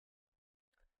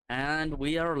And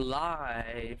we are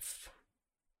live.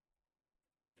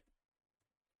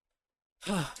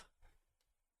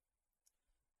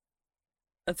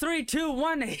 A 3, 2,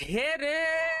 1, hit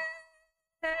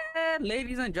it!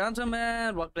 Ladies and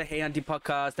gentlemen, welcome to Hey Auntie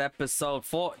Podcast, episode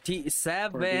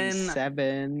 47.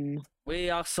 47. We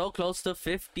are so close to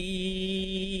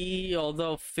 50,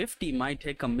 although 50 might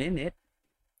take a minute,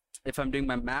 if I'm doing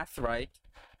my math right.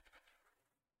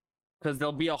 Because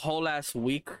there'll be a whole ass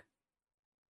week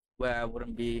where I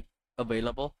wouldn't be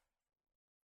available.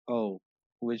 Oh,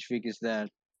 which week is that?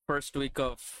 First week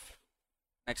of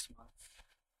next month.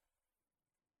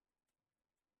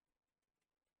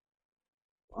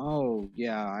 Oh,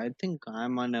 yeah, I think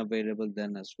I'm unavailable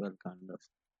then as well, kind of.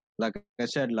 Like I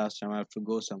said last time, I have to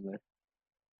go somewhere.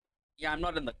 Yeah, I'm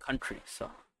not in the country, so.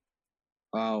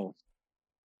 Oh.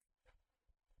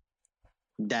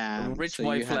 Damn. Rich so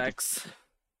boy you have to, flex.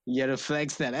 you have to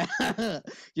flex that.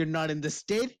 You're not in the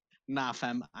state? Nah,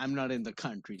 fam, I'm not in the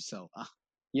country, so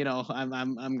I'm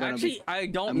gonna Actually, be. I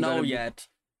don't I'm know gonna be- yet,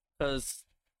 because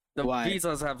the Why?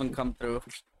 visas haven't come through.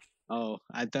 Oh,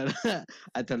 I thought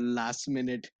I thought last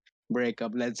minute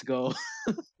breakup. Let's go.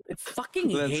 I fucking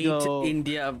Let's hate go.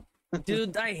 India.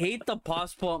 Dude, I hate the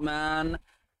passport, man.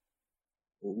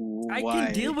 I Why?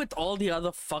 can deal with all the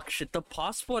other fuck shit. The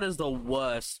passport is the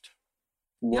worst.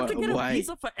 You have to get a Why?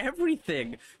 visa for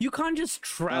everything. You can't just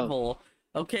travel.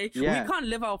 Okay? Yeah. We can't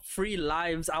live our free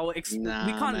lives. We Nah,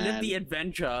 can't live man. the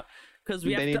adventure. Because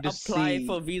we They have to need to apply see-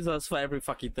 for visas for every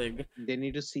fucking thing. They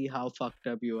need to see how fucked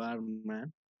up you are,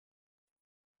 man.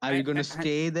 Are And- you gonna and-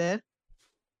 stay there?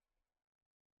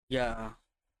 Yeah.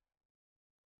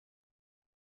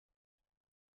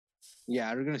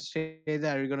 Yeah, are you gonna stay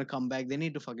there? Are you gonna come back? They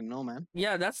need to fucking know, man.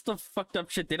 Yeah, that's the fucked up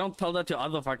shit. They don't tell that to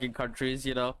other fucking countries,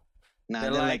 you know? Nah,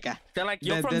 They're they're like, like, They're like,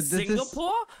 you're Th- from th- this is-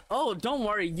 Singapore? Oh, don't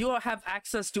worry. You have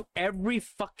access to every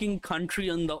fucking country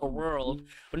in the world.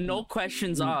 No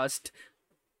questions asked.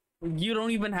 You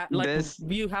don't even have, like, This-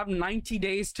 you have 90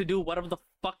 days to do whatever the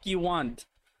fuck you want.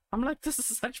 I'm like, this is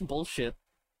such bullshit.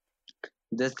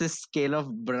 there's this scale of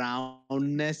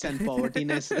brownness and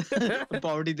povertyness.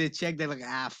 Poverty, they check, they're like,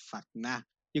 fuck, nah.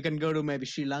 You can go to maybe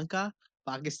Sri Lanka,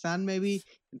 Pakistan, maybe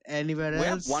anywhere We have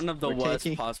else. one of the We're worst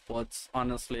taking- passports,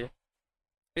 honestly.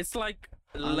 It's like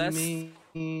I less.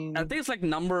 mean, I think it's like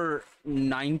number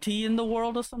 90 in the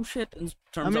world or some shit in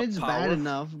terms I mean, of it's power. bad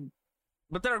enough,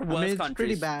 But there are mean, worse it's pretty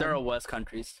countries. There bad. are worse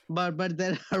countries. but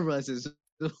there are verses.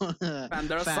 And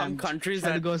there are some countries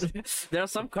try to that go- there are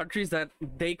some countries that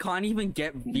they can't even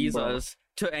get visas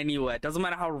to anywhere. It doesn't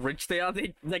matter how rich they are.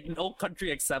 They like no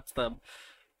country accepts them,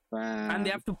 and they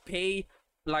have to pay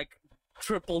like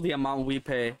triple the amount we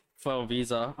pay for a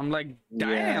visa. I'm like, Yeah,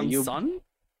 damn, you- son.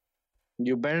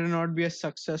 You better not be a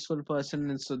successful person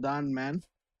in Sudan, man.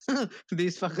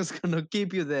 These fuckers gonna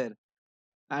keep you there.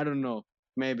 I don't know.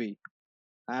 Maybe.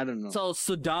 I don't know. So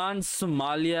Sudan,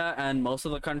 Somalia, and most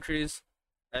of the countries,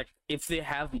 like if they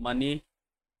have money,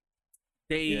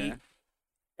 they Yeah.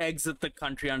 exit the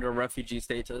country under refugee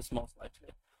status, most likely.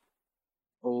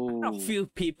 Oh, A few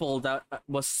people that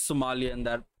was Somalian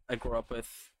that I grew up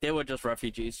with, they were just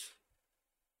refugees.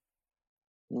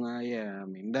 yeah. I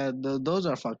mean, those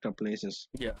are fucked up places.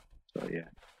 Yeah. So yeah.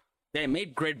 They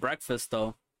made great breakfast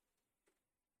though.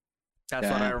 That's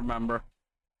what I Yeah. remember.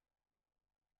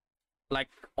 Like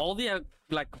all the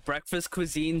like breakfast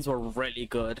cuisines were really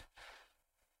good.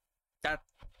 That,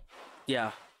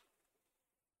 yeah.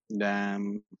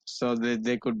 Damn. So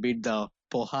they could beat the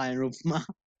poha and upma.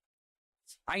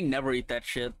 I never eat that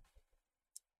shit.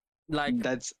 Like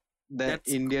That's the that's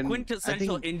Indian.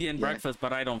 quintessential I think, Indian yeah. breakfast,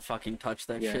 but I don't fucking touch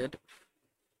that Yeah. shit.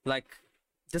 Like,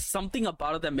 there's something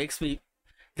about it that makes me.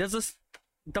 There's this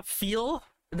the feel,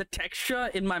 the texture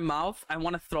in my mouth. I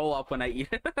want to throw up when I eat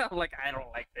it. I'm like, I don't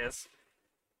like this.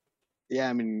 Yeah,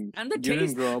 I mean, And the you didn't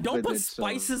taste. grow up Don't with put it, so,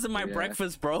 spices in my yeah.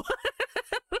 breakfast, bro.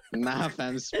 Nah,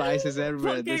 fam, spices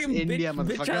everywhere. This Fucking India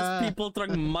bitch ass motherfucker. people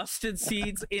throwing mustard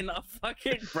seeds in a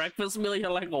fucking breakfast meal. You're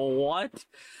like, what is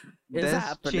There's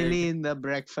happening? chili in the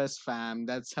breakfast, fam.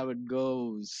 That's how it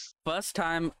goes. First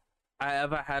time I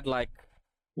ever had like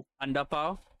anda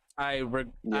pav, I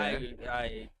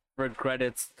regret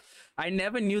it. I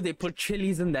never knew they put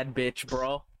chilies in that bitch,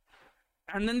 bro.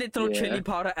 And then they throw Yeah. chili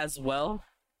powder as well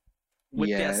with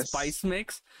their Yes. spice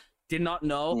mix. Did not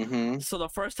know. Mm-hmm. So the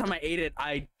first time I ate it,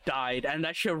 I died, and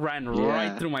that shit ran Yeah.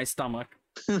 right through my stomach.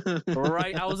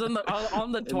 Right, I was on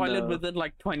the toilet No. within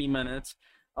like 20 minutes.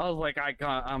 I was like,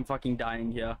 I'm fucking dying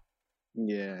here.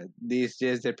 Yeah, these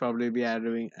days they probably be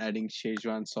adding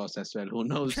Szechuan sauce as well. Who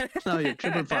knows? No, you're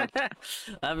triple fucked.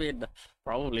 I mean,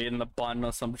 probably in the bun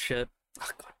or some shit. Oh,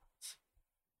 God.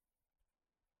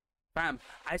 Fam,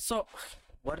 I saw.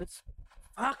 What is.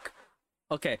 Fuck!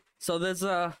 Okay, so there's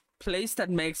a place that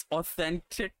makes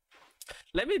authentic.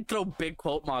 Let me throw big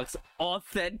quote marks.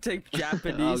 Authentic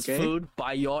Japanese Okay. food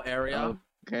by your area.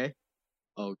 Okay.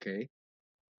 Okay.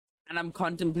 And I'm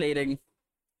contemplating.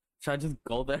 Should I just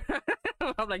go there?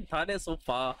 I'm like, Thane is so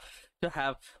far to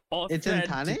have It's in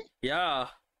authentic. Thane? Yeah.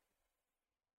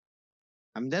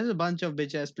 There's a bunch of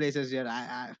bitch ass places here.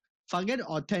 I forget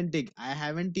authentic. I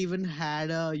haven't even had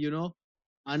a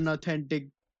unauthentic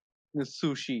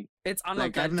sushi. It's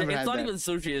Like, I've unauthentic. never It's had not that. even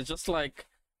sushi. It's just like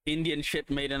Indian shit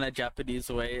made in a Japanese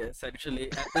way, essentially.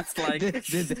 It's like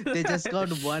they just got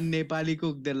one Nepali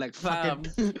cook. They're like, fuck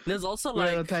it. There's also We're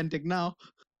like, authentic now.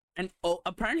 and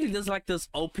apparently there's like this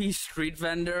OP street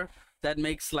vendor that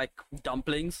makes like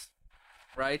dumplings,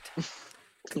 right?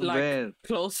 Like Where?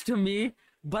 close to me,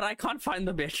 but I can't find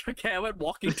the bitch. Okay, I went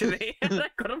walking today and I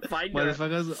couldn't find her.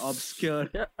 Motherfuckers obscure.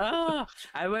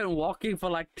 I went walking for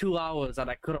like 2 hours and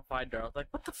I couldn't find her. I was like,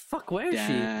 what the fuck? Where is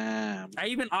Damn. she? I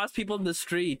even asked people in the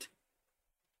street.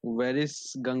 Where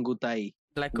is Gangutai?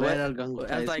 Like, Where are I was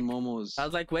Gangutai's like, momos? I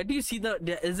was like, where do you see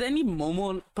is there any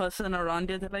Momo person around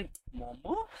here? They're like,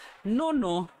 Momo?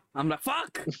 No. I'm like,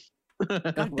 fuck!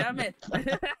 God damn it!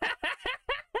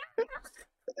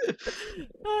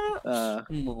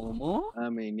 Momo? I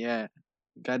mean, yeah.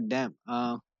 God damn.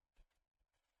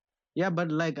 Yeah,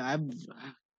 but like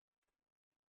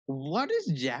what is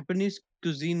Japanese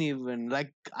cuisine even?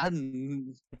 Like, like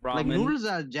Ramen. noodles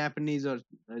are Japanese or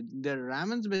their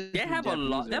ramen's They have Japanese, a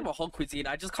lot. They right? have a whole cuisine.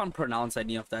 I just can't pronounce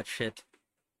any of that shit.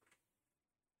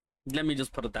 Let me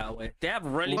just put it that way. They have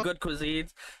really What- good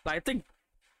cuisines. Like,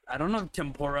 I don't know if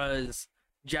tempura is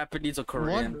Japanese or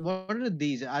Korean. What are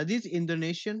these? Are these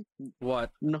Indonesian?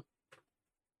 What? No.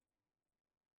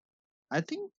 I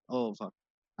think. Oh fuck!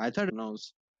 I thought it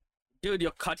knows. Dude,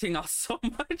 you're cutting out so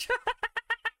much.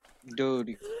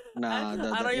 Dude, nah.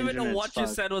 I don't even know internet's what you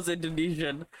fucked. said was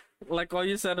Indonesian. Like all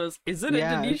you said was, "Is it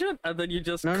Yeah. Indonesian?" And then you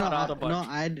just No, cut out a bunch.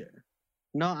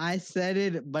 I said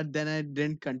it, but then I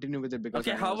didn't continue with it because.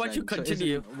 Okay, I how was about you like, so is it-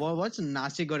 continue? what's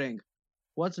nasi goreng?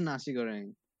 What's nasi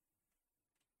goreng?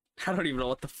 I don't even know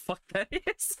what the fuck that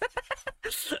is.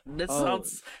 This Oh,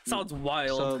 sounds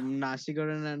wild. So nasi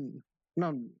goreng and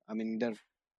no, I mean they're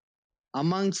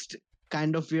amongst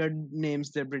kind of weird names.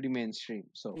 They're pretty mainstream.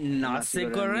 So Nasi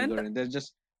goreng? mee they're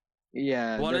just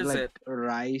What they're is like it?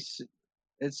 rice.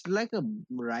 It's like a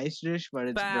rice dish, but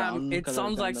it's brown. Bam! It color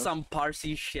sounds like kind of. some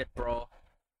Parsi shit, bro.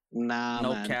 Nah,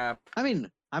 No man. cap. I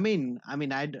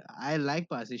like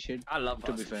Parsi shit. I love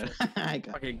To be Parsi fair, shit. I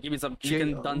got- Okay, give me some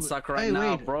chicken dunsuck right hey,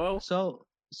 now, wait. bro. So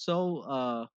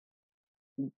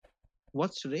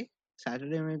what's today?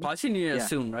 Saturday maybe. Parsi New Year Yeah.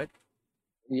 soon, right?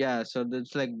 Yeah, so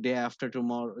that's like day after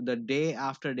tomorrow. The day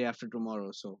after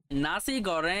tomorrow. So Nasi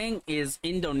goreng is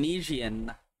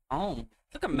Indonesian. Oh,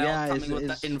 look at Mel Yeah, coming with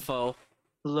it's- the info.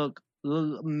 look,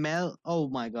 Mel. Oh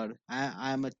my God,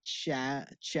 I'm a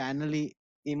channely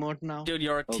emote now. Dude,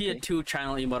 you're a tier Okay. 2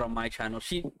 channel emote on my channel.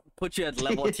 She put you at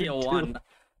level tier Tier 1.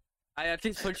 I at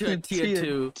least put you at tier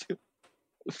 2.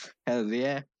 Hell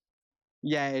yeah,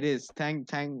 yeah, it is.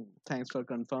 Thanks for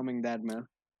confirming that, Mel.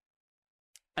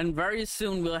 And very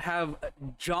soon we'll have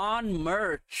John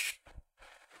merch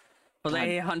for the God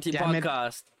Hey Hunty damn it.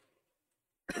 podcast.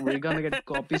 We're gonna get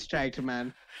copy striked,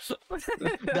 man.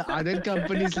 The other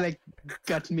companies like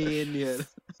cut me in here.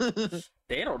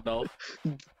 They don't know.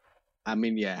 I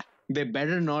mean, yeah, they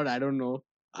better not. I don't know.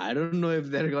 I don't know if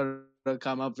they're gonna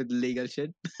come up with legal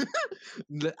shit.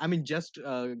 I mean, just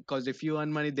because if you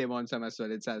earn money, they want some as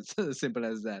well. It's as simple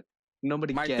as that.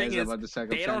 Nobody My cares thing is, about the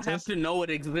They don't have circumstances. to know it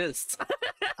exists.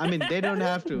 I mean, they don't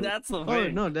have to. That's the Oh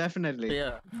thing. no, definitely,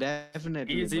 Yeah,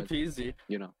 definitely. easy but, peasy.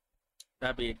 you know,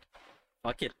 I mean,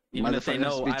 fuck it. Even if they motherfuckers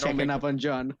know, be I don't checking make, up on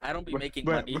John. I don't be Bruh, making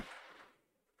bruh, money.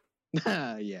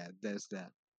 Yeah, there's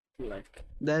that. Like,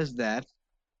 There's that.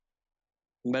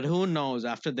 But who knows?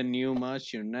 After the new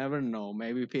merch, you never know.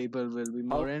 Maybe people will be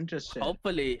more interested.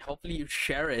 hopefully you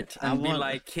share it I and be want-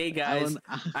 like, hey I guys,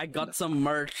 want- I got some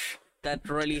merch that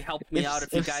really helped me out.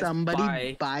 If you guys somebody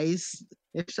buy, buys,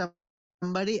 if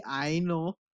somebody I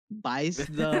know buys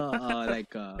the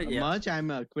Yeah. merch,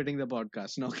 I'm quitting the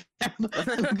podcast. No,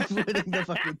 I'm quitting the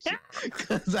fucking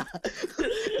because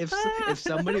if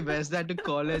somebody wears that to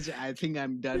college, I think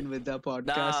I'm done with the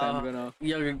podcast. I'm Nah, gonna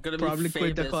you're gonna probably be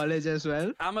quit the famous. college as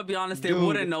well. I'm gonna be honest, they Dude.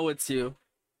 wouldn't know it's you.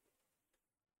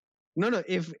 No,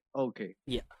 if okay.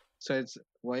 Yeah. So it's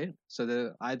why?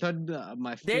 So I thought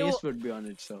my They face will- would be on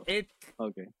it. So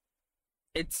okay.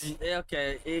 It's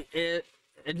okay.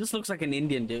 It just looks like an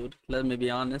Indian dude. Let me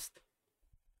be honest.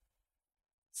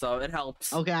 so it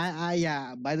helps. Okay,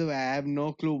 yeah. By the way, I have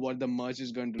no clue what the merch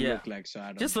is going to Yeah. look like, so I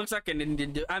don't Just know. looks like an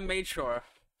Indian dude. I made sure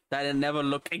that it never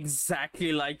looked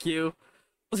exactly like you.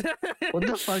 What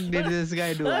the fuck did this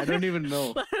guy do? I don't even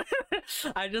know.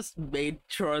 I just made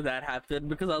sure that happened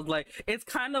because I was like, it's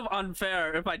kind of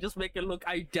unfair if I just make it look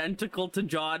identical to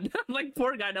John. Like,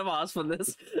 poor guy never asked for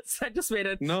this, so I just made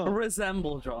it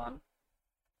resemble John.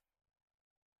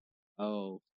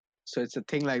 Oh, so it's a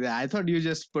thing like that. I thought you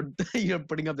just you're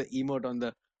putting up the emote on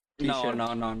the t-shirt. No.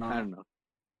 I don't know.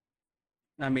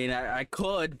 I mean, I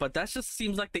could, but that just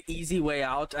seems like the easy way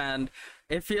out, and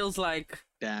it feels like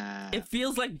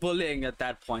bullying at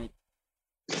that point.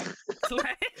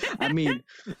 I mean,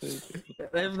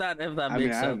 if that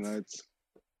makes sense. I don't know.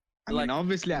 I mean,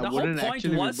 obviously, I wouldn't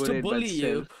actually was be bullied, to bully but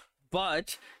you,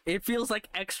 but it feels like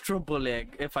extra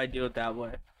bullying if I do it that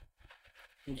way.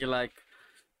 You're like,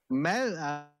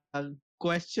 Mel,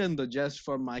 question though, just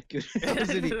for my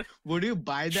curiosity, would you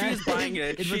buy that? She's buying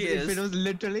it. If it was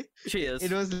literally, she is.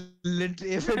 If it was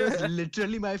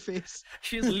literally my face,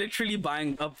 she's literally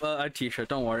buying a t-shirt.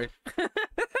 Don't worry.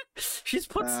 She's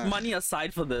put money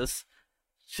aside for this.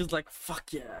 She's like,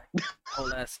 fuck yeah,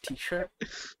 whole ass t-shirt.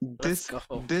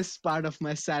 This part of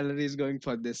my salary is going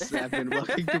for this. I've been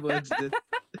working towards this.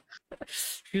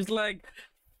 She's like,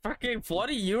 fucking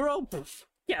 €40.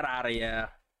 Get out of here.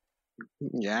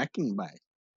 Yeah, I can buy.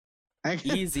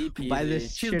 Easy peasy. Buy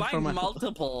this She's buying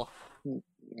multiple.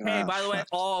 Hey, by the way,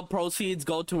 all proceeds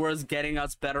go towards getting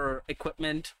us better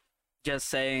equipment. Just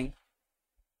saying.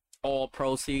 All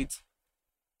proceeds.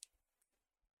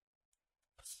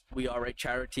 We are a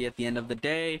charity at the end of the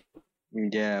day.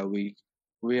 Yeah, we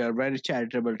are very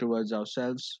charitable towards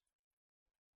ourselves.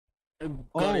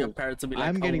 Your parents will be like,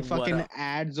 I'm getting fucking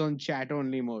ads on chat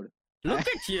only mode. Look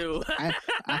at you.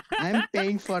 I'm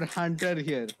paying for Hunter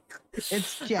here.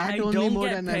 It's chat only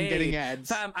mode and I'm getting ads.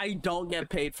 Fam, I don't get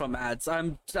paid from ads.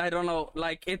 I don't know,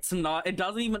 like, it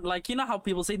doesn't even, like, you know how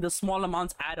people say the small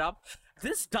amounts add up?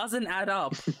 This doesn't add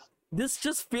up. This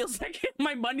just feels like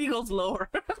my money goes lower.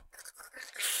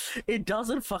 It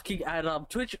doesn't fucking add up.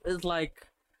 Twitch is like,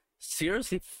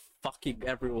 seriously fucking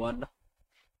everyone.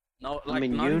 No, like, I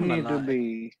mean, you need to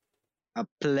be a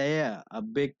player, a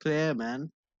big player, man.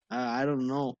 I don't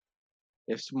know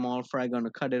if Small Fry gonna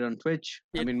cut it on Twitch.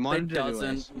 I mean,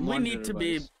 monetary-wise. We need to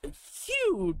be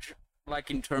huge, like,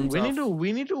 in terms of.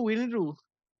 We need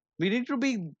to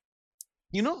be.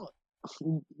 You know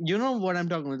what I'm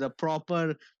talking about. The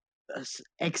proper,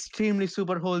 extremely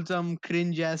super wholesome,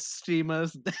 cringe ass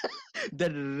streamers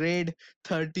that raid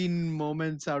 13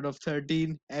 moments out of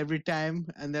 13 every time,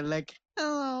 and they're like,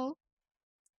 "Hello,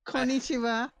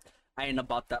 konnichiwa." I ain't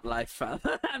about that life, fam.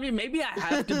 I mean, maybe I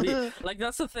have to be. Like,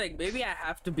 that's the thing. Maybe I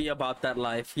have to be about that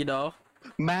life, you know?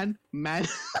 Man.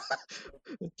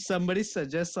 Somebody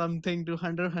suggests something to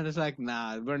Hunter. Hunter's like,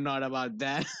 nah, we're not about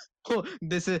that. Oh,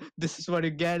 this is what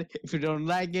you get. If you don't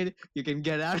like it, you can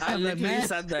get out. I literally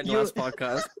said that last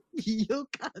podcast. You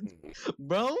can't,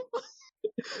 bro.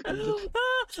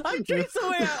 I chased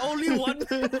away only one.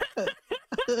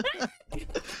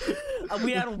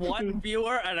 We had one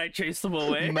viewer and I chased him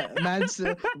away. Man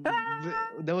said,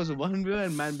 there was one viewer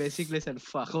and man basically said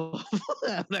fuck off.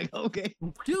 I'm like, okay.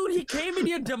 Dude, he came in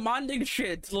here demanding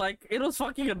shit. Like, it was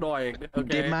fucking annoying.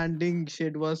 Okay? Demanding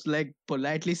shit was like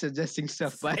politely suggesting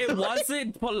stuff. It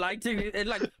wasn't politely. It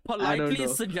like politely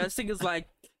suggesting is like,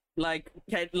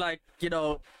 you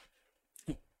know.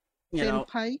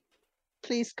 Senpai,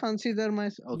 please consider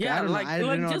my. Okay, yeah, like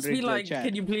just be like,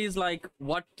 can you please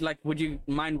would you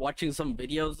mind watching some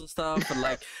videos and stuff? And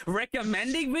like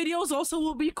recommending videos also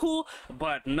will be cool.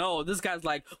 But no, this guy's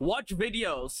like, watch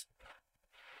videos.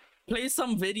 Play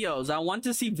some videos. I want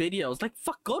to see videos. Like,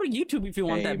 fuck, go to YouTube if you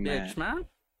want that bitch, man.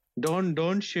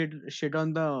 Don't shit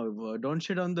on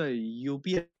the UP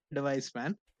advice,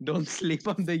 man. Don't sleep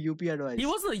on the UP advice. He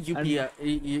wasn't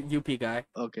a UP guy.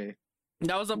 Okay.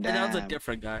 That was a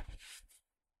different guy.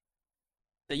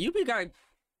 The UP guy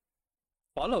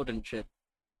followed and shit.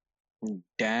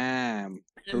 Damn.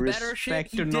 And better shit,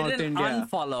 he North didn't India.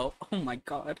 unfollow. Oh my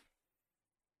god.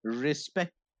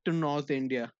 Respect to North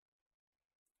India.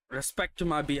 Respect to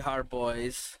my Bihar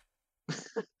boys.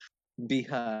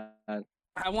 Bihar.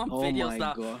 I want videos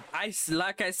now. God.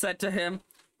 Like I said to him,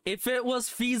 if it was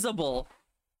feasible,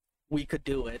 we could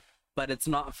do it. But it's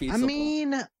not feasible.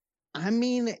 I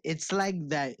mean, it's like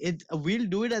that. We'll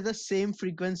do it at the same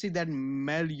frequency that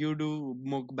Mel you do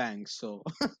mukbang. So,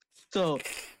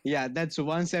 yeah, that's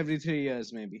once every 3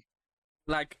 years maybe.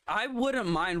 Like, I wouldn't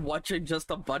mind watching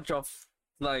just a bunch of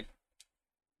like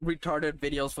retarded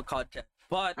videos for content,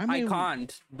 but I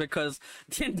can't because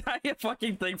the entire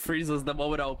fucking thing freezes the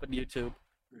moment I open YouTube.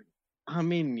 I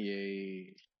mean,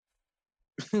 yeah.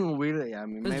 Really, I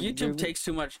mean, Because YouTube maybe, takes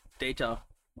too much data.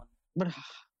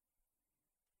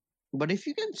 but if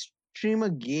you can stream a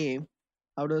game,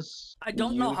 how does I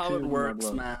don't know how it YouTube not works,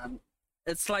 work? man.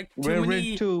 It's like too We're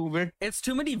many. too. It's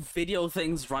too many video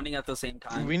things running at the same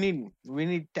time. We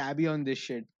need Tabby on this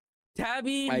shit.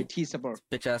 Tabby, IT support.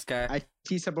 bitch ass guy.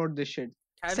 IT support this shit.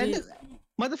 Tabby,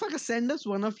 Motherfucker, send us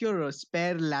one of your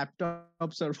spare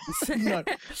laptops or not.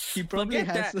 He probably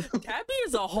forget has. that. Tabby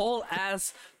is a whole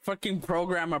ass fucking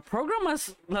programmer.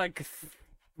 Programmers like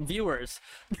viewers.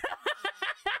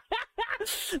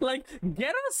 Like,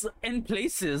 get us in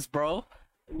places, bro.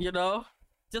 You know,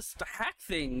 just hack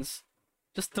things.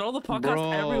 Just throw the podcast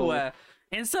Bro, everywhere.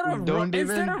 Instead of don't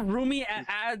Roomy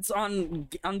ads on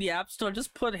the App Store,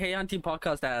 just put Hey Auntie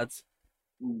podcast ads.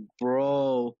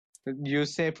 Bro, you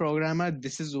say programmer,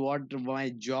 this is what my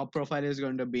job profile is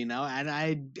going to be now, and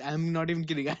I'm not even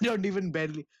kidding. I don't even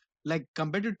barely like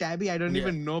compared to Tabby. I don't Yeah.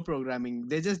 even know programming.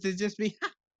 They just be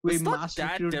we It's not master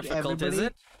that tutored difficult, is everybody.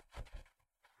 it?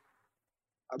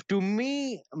 To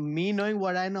me knowing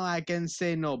what I know, I can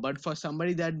say no. But for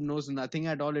somebody that knows nothing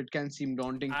at all, it can seem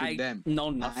daunting to I them. know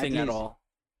nothing at least- all.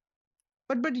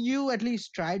 But you at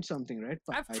least tried something, right?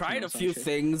 I've Python tried or a some few shit.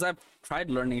 things. I've tried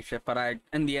learning shit, but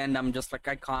in the end, I'm just like,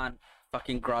 I can't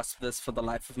fucking grasp this for the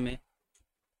life of me.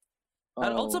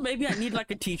 And also, Oh. maybe I need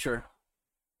like a teacher.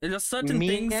 There's just certain Me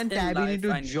things and in Tabby life need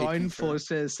to I need a join teacher.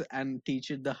 forces and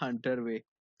teach it the hunter way.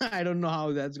 I don't know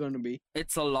how that's going to be.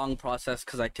 It's a long process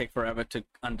because I take forever to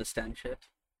understand shit.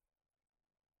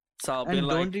 So I'll be And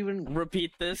like, don't even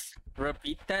repeat this,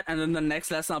 repeat that, and then the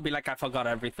next lesson I'll be like, I forgot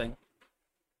everything.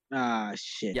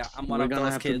 shit. Yeah, I'm one We're of gonna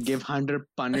those have kids. to give Hunter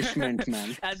punishment,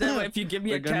 man. And then if you give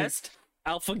me a We're gonna- test,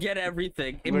 I'll forget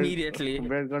everything We're- immediately.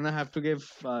 We're gonna have to give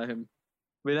him.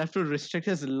 We'll have to restrict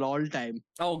his lol time.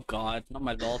 Oh god, not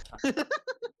my lol time.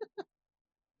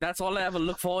 That's all I ever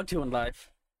look forward to in life.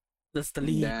 This the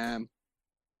league. Damn.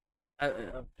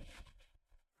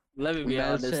 Let me be Well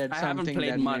honest. said. I haven't Something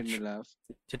played that much made me laugh.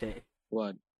 today.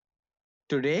 What?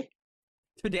 Today?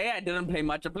 Today I didn't play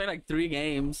much. I played like 3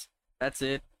 games. That's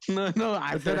it. No.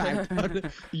 I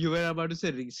thought you were about to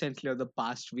say recently or the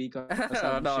past week or no,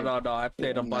 some shit. no. I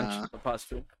played a bunch Nah. the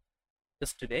past week.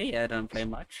 Just today, I didn't play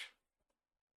much.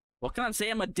 What can I say?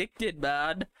 I'm addicted,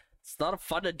 man. It's not a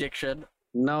fun addiction.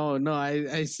 No.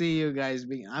 I see you guys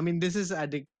being. I mean, this is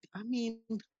addict. I mean,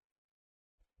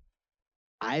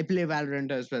 I play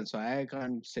Valorant as well, so I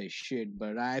can't say shit.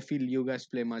 But I feel you guys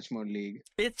play much more League.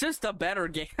 It's just a better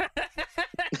game.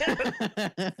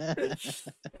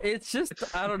 It's just,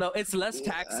 I don't know. It's less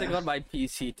taxing on my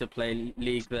PC to play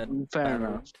League than Fair Valorant.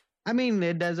 enough. I mean,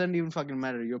 it doesn't even fucking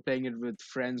matter. You're playing it with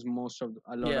friends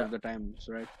a lot Yeah. of the times,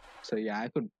 right? So yeah, I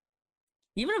could.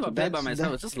 Even if I play by That's- myself,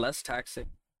 that- it's just less taxing.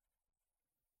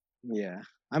 Yeah,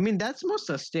 I mean that's more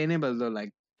sustainable though. Like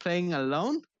playing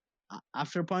alone,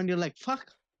 after a point you're like,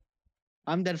 fuck,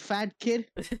 I'm that fat kid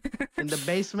in the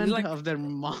basement Like- of their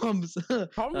mom's.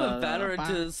 Problem with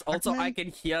Valorant is also I apartment. can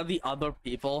hear the other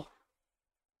people.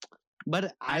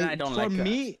 But I don't for like that.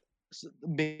 me,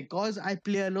 because I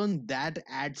play alone, that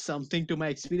adds something to my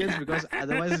experience. Because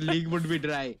otherwise, League would be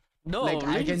dry. No, Like,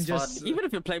 I League can is fun. just- Even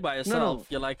if you play by no. yourself,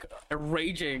 you're like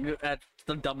raging at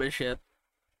the dumbest shit.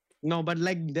 No, but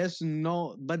like there's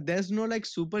no like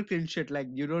super cringe shit. Like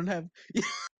you don't have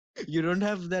you don't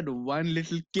have that one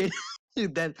little kid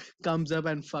that comes up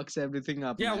and fucks everything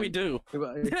up. Yeah, we man. do.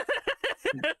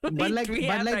 But like We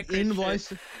have that in cringe shit.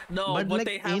 voice, No, but but like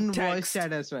they have in voice text.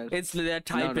 chat as well. It's they're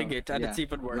typing it, and it's yeah.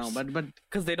 even worse. No, but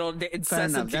because they're enough,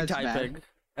 incessantly that's bad. typing, and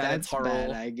that's it's horrible.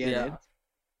 bad. I get yeah. it.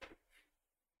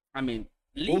 I mean,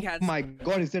 Oh League has my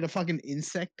god, is that a fucking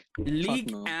insect?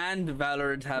 League no. and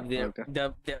Valorant have Okay.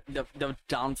 their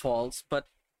downfalls, but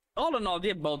all in all,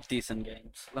 they're both decent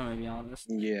games. Let me be honest.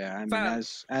 Yeah, I mean Fam.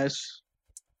 as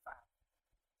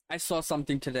I saw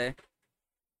something today.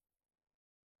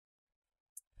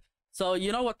 So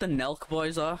you know what the Nelk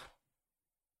Boys are?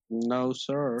 no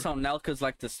sir. So Nelk is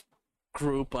like this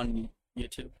group on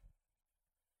YouTube.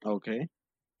 Okay.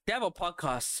 They have a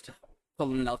podcast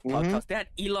called the Nelk Mhm. Podcast. They had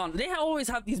Elon. They always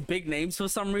have these big names for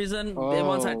some reason. They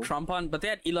once had Oh. Trump on, but they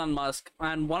had Elon Musk,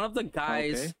 and one of the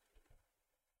guys. Okay.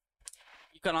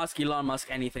 You can ask Elon Musk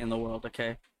anything in the world.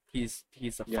 Okay, he's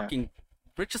a Yeah. fucking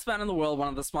richest man in the world, one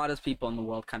of the smartest people in the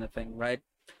world, kind of thing, right?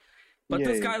 But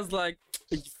this Yeah. guy's like,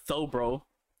 so bro,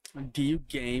 do you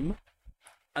game?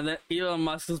 And then Elon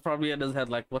Musk is probably in his head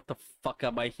like, what the fuck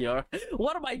am I here?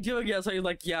 What am I doing here? So he's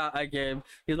like, yeah, I game.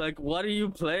 He's like, what are you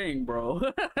playing, bro?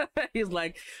 He's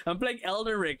like, I'm playing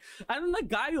Elden Ring. And then the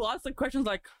guy who asked the question's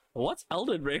like, what's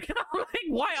Elden Ring? I'm like,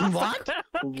 why? What?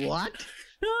 What?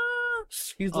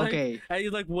 He's Okay. like, and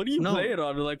he's like, what do you play it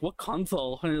on? I'm like, what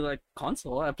console? And he's like,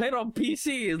 console? I played it on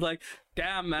PC. He's like,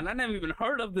 damn, man, I never even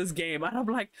heard of this game. And I'm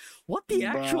like, what the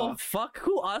actual fuck?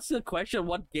 Who asked a question?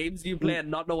 What games do you play and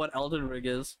not know what Elden Ring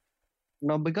is?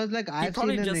 No, because like I've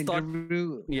seen an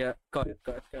interview. Yeah, go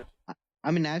ahead. I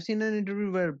mean, I've seen an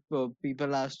interview where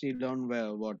people asked Elon,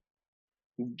 well, what,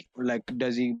 like,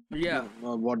 does he,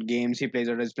 what games he plays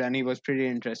or does play, and he was pretty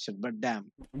interested. But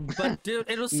damn. But dude,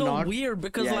 it was so weird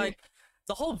because like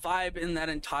the whole vibe in that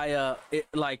entire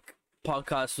like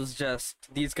podcast was just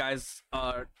these guys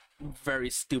are very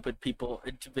stupid people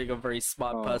into being a very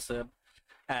smart person,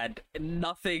 and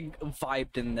nothing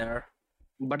vibed in there.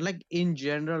 But like in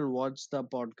general, what's the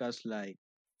podcast like?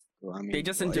 I mean, they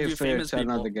just interview famous people.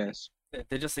 Another guest.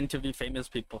 They just interview famous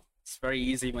people. It's very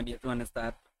easy when it's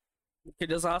that. You can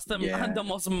just ask them the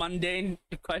most mundane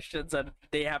questions and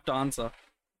they have to answer.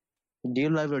 Do you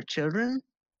love your children?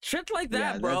 Shit like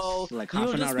that, bro. Like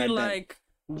you'll just be like,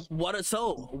 what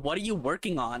are you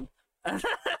working on? And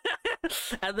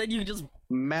then you just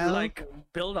like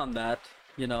build on that,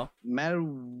 you know. Mel,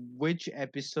 which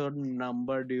episode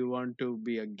number do you want to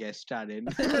be a guest star in?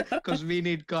 Because we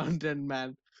need content,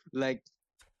 man. Like,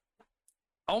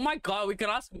 oh my god, we could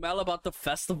ask Mel about the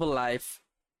festival life.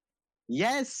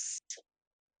 Yes.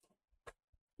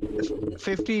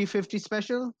 50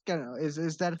 special?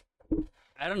 Is that?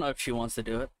 I don't know if she wants to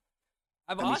do it.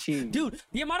 Dude,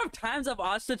 the amount of times I've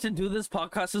asked her to do this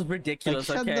podcast is ridiculous.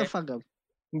 Like, shut the fuck up.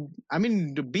 I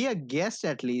mean, to be a guest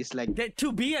at least, like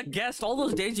to be a guest. All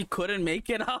those days you couldn't make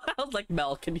it. I was like,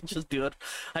 Mel, can you just do it?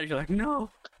 And you're like, no.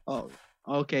 Oh,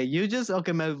 okay.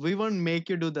 Mel. We won't make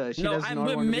you do the.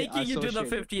 I'm making you do the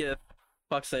 50th.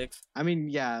 Fuck's sakes. I mean,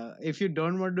 yeah. If you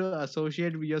don't want to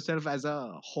associate yourself as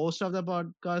a host of the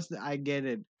podcast, I get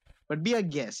it. But be a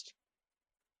guest.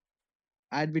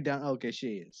 I'd be down. Okay,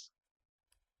 she is.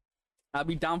 I'll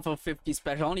be down for 50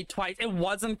 special. Only twice. It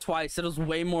wasn't twice. It was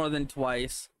way more than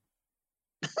twice.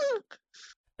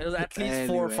 It was at least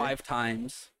 4 or 5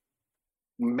 times.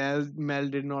 Mel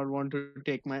did not want to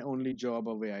take my only job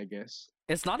away, I guess.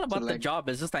 It's not about the job.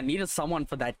 It's just I needed someone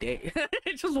for that day.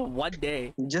 It's just one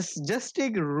day. Just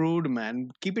take Rude,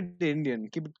 man. Keep it Indian.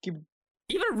 Keep it.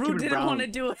 Even Rude didn't want to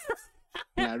do it.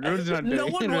 Yeah, Rude's not doing it. No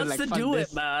one wants to do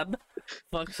it, man.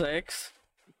 Fuck's sakes.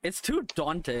 It's too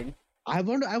daunting. I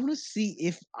want to see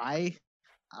if I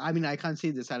mean, I can't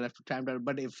see this. I'll have to time down.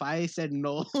 But if I said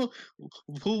no,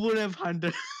 who would have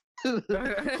hunted? Who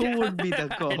would be the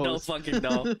co-host? I don't fucking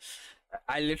know.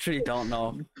 I literally don't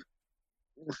know.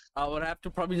 I would have to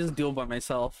probably just do it by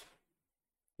myself,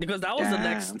 because that was the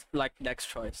next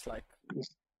choice. Like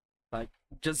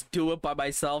just do it by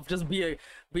myself. Just be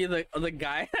the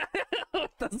guy with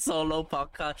the solo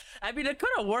podcast. I mean, it could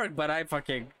have worked, but I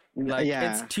fucking.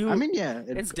 It's too. I mean,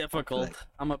 it's difficult.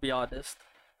 I'm gonna be honest.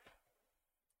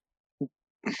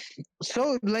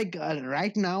 So,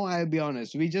 right now, I'll be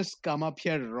honest. We just come up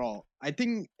here raw. I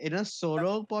think in a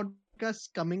solo podcast,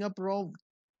 coming up raw.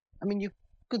 I mean, you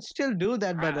could still do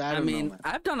that, but I don't know.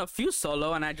 I've done a few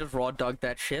solo, and I just raw dog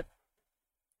that shit.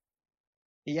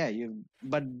 Yeah,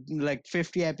 but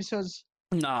 50 episodes.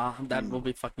 Nah, that will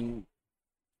be fucking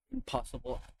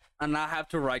impossible, and I have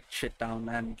to write shit down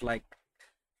and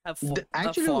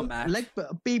actually, format.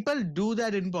 People do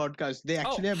that in podcasts. They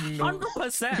actually have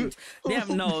notes. 100%. They have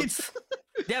notes.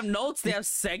 They have notes. They have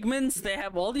segments. They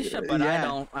have all this shit. But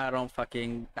I don't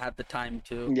fucking have the time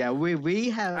to. Yeah,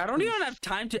 we have. I don't even have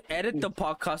time to edit the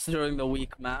podcast during the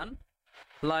week, man.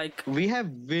 We have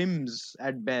whims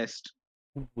at best.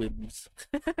 Whims.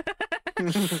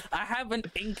 I have an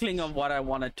inkling of what I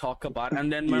want to talk about,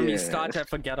 and then when we start, I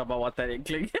forget about what that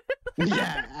inkling.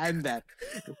 Yeah, and that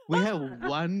we have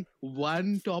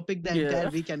one topic the entire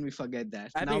week, and we forget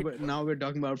that. Now we're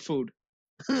talking about food.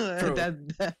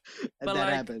 that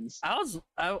happens.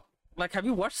 Have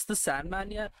you watched The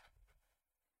Sandman yet?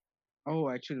 Oh,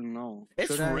 actually no.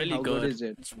 It's really good. How good is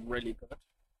it? It's really good.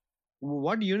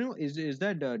 What do you know? Is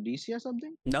that DC or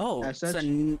something? No, it's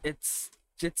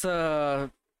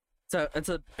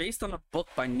based on a book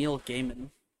by Neil Gaiman.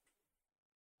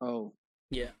 Oh.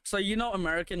 Yeah. So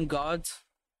American Gods?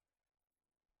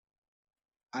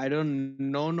 I don't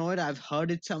know it. I've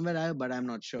heard it somewhere, but I'm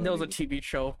not sure. There was a TV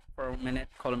show for a minute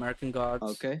called American Gods.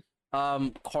 Okay.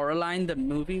 Coraline, the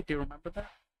movie. Do you remember that?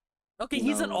 Okay,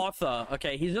 he's an author.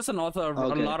 Okay, he's just an author of a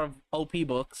lot of OP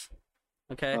books.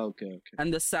 Okay. Okay.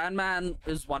 And The Sandman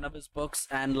is one of his books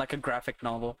and a graphic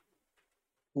novel.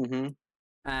 Mm-hmm.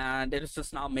 And it is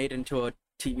just now made into a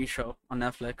TV show on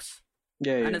Netflix.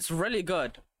 Yeah. And it's really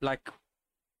good.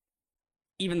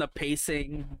 even the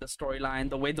pacing, the storyline,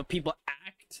 the way the people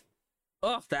act.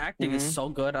 Oh, the acting is so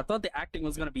good. I thought the acting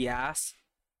was gonna be ass.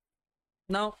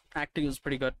 No, acting was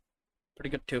pretty good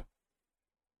too.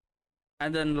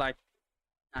 And then like,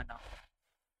 I don't know.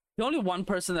 The only one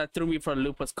person that threw me for a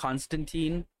loop was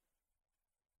Constantine.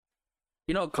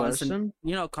 You know Constantine.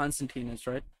 You know Constantine is,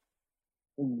 right?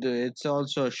 It's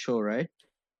also a show, right?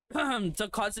 So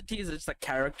Constantine is just a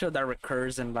character that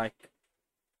recurs in like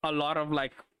a lot of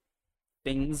like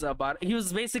things about. He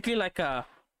was basically like a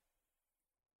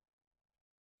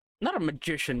not a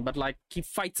magician, but like he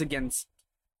fights against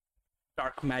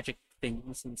dark magic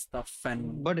things and stuff.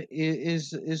 And but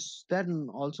is that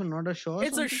also not a show?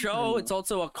 It's a show. It's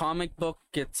also a comic book.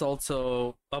 It's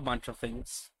also a bunch of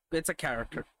things. It's a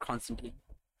character, Constantine.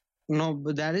 No,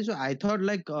 but that is I thought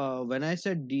like when I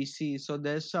said DC, so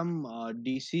there's some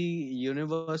DC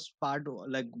universe part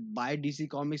like by DC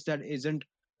Comics that isn't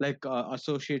like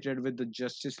associated with the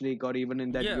Justice League or even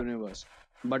in that universe.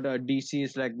 But DC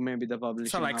is like maybe the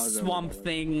publishing so like house Swamp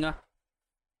Thing,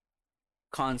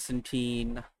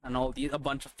 Constantine, and all these a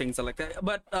bunch of things are like that.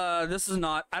 But this is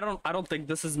not. I don't think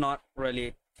this is not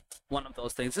really one of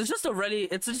those things. It's just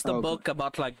a book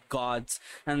about like gods,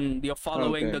 and you're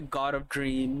following the god of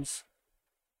dreams.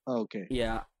 Okay.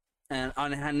 Yeah, and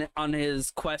on his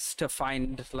quest to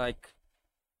find like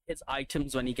his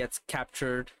items when he gets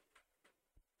captured.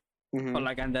 Or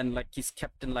like, and then like he's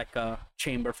kept in like a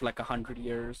chamber for like 100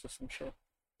 years or some shit.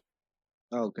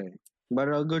 Okay, but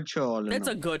a good show. It's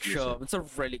a good show. It's a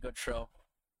really good show.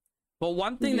 But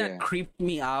one thing that creeped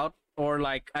me out, or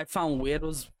like I found weird,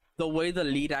 was the way the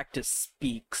lead actor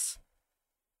speaks.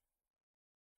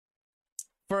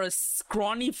 For a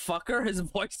scrawny fucker, his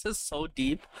voice is so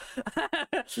deep,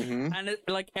 and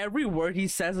like every word he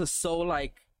says is so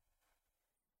like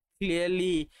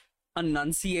clearly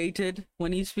enunciated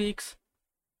when he speaks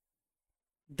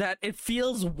that it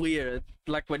feels weird,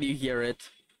 like when you hear it.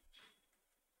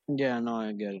 Yeah, no,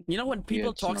 I get it. You know when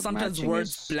people talk, sometimes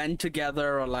words blend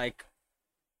together, or like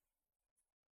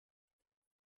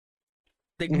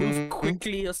they move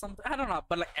quickly or something. I don't know,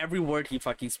 but like every word he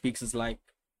fucking speaks is like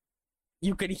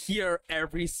you can hear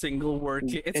every single word.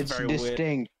 It's very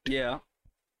distinct. Weird. Yeah,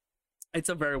 it's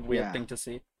a very weird thing to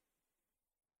see.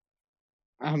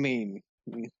 I mean,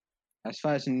 as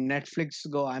far as Netflix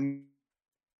go, I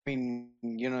mean,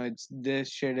 you know, it's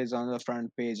this shit is on the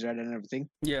front page, right, and everything.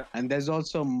 Yeah. And there's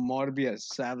also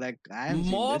Morbius. I'm like,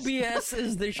 Morbius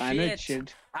is the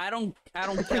shit. I don't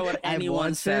care what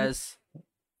anyone says.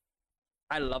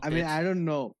 I love it. I mean, I don't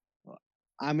know.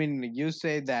 I mean, you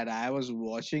say that I was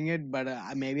watching it, but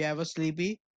maybe I was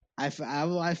sleepy. I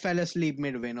fell asleep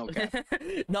midway. Okay.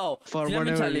 No. For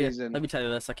whatever reason. Let me tell you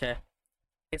this, okay?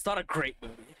 It's not a great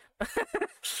movie.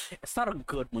 It's not a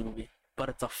good movie, but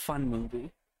it's a fun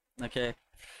movie. Okay,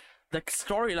 the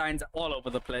storylines are all over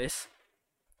the place.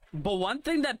 But one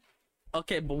thing that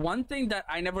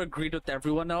I never agreed with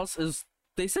everyone else is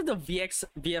they said the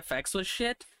VFX was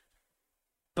shit,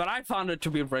 but I found it to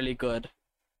be really good.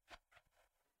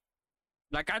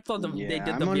 Like I thought they did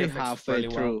the VFX really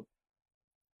well.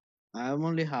 I'm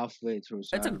only halfway through.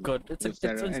 So it's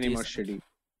any more shitty.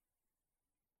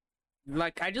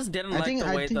 Like I just didn't like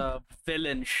the way the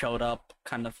villain showed up,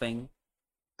 kind of thing.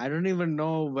 I don't even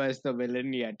know where's the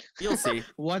villain yet. You'll see.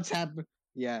 What's happened?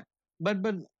 Yeah, but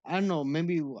I don't know.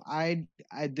 Maybe I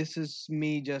this is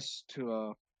me just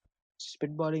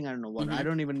spitballing. I don't know what. I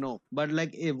don't even know. But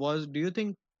like, it was. Do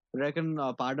you reckon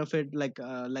part of it like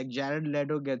Jared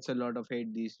Leto gets a lot of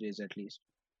hate these days, at least?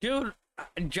 Dude,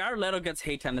 Jared Leto gets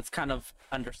hate, and it's kind of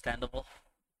understandable.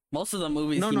 Most of the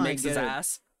movies he makes his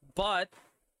ass, but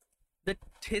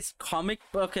his comic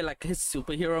book, like his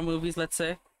superhero movies, let's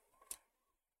say,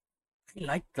 I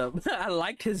liked them. I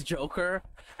liked his Joker,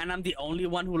 and I'm the only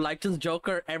one who liked his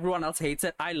Joker. Everyone else hates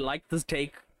it. I liked this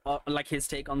take, like his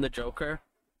take on the Joker,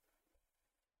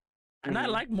 and I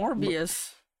like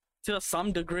Morbius to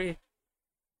some degree.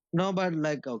 No, but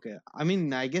like, okay, I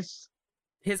mean, I guess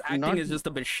his acting is just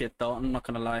a bit shit, though. I'm not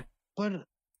gonna lie. But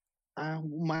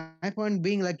my point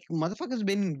being, like, motherfucker's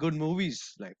been in good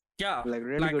movies, like. Yeah, like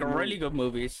really good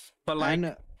movies, but like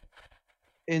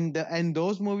and in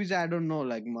those movies, I don't know,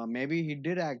 like maybe he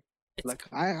did act. Like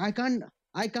I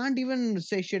can't even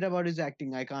say shit about his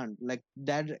acting. I can't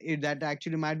that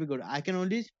actually might be good. I can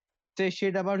only say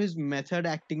shit about his method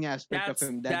acting aspect of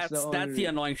him. That's the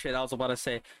annoying shit I was about to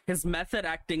say. His method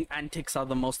acting antics are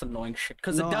the most annoying shit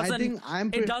because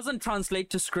it doesn't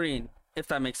translate to screen. If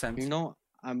that makes sense.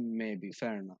 Maybe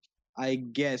fair enough. I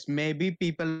guess maybe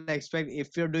people expect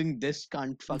if you're doing this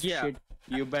cunt fuck shit,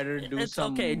 you better do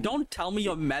some. Okay, don't tell me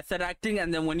you're method acting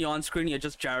and then when you're on screen you're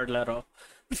just Jared Leto.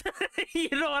 You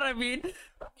know what I mean?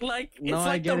 Like it's No, I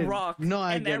like get The it. Rock. No,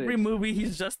 I in get every it. movie,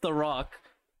 he's just The Rock.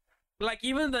 Like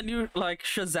even the new like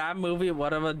Shazam movie,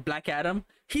 whatever, Black Adam,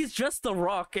 he's just The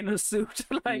Rock in a suit.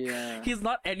 Like Yeah. he's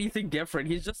not anything different.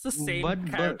 He's just the same But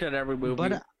character in every movie.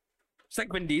 but It's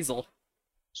like Vin Diesel.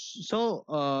 so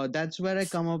that's where I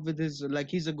come up with this. Like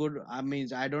he's a good. I mean,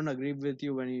 I don't agree with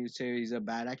you when you say he's a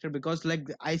bad actor because like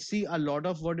I see a lot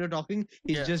of what you're talking.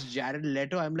 He's Yeah. just Jared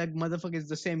Leto. I'm like motherfucker. It's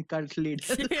the same cult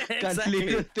leader. Yeah, Cult exactly.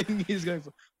 leader thing he's going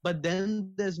for. But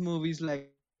then there's movies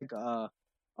like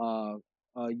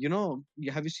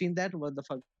have you seen that? What the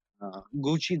fuck?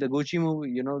 Gucci, the Gucci movie.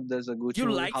 You know, there's a Gucci You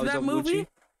movie, like House that of movie? Gucci.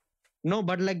 No,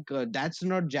 but like that's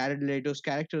not Jared Leto's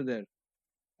character there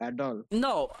at all.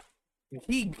 No,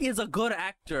 he is a good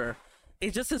actor.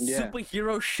 It's just his Yeah.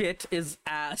 superhero shit is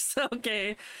ass.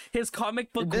 Okay, his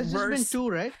comic book There's just been verse, two,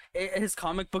 right? his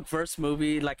comic book verse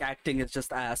movie like acting is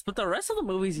just ass. But the rest of the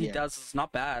movies he Yeah. does is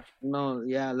not bad. No,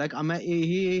 yeah, like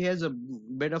he has a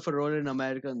bit of a role in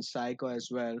American Psycho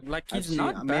as well. Like I've he's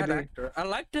not seen- bad maybe- actor. I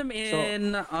liked him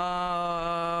in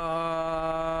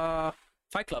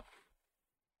Fight Club.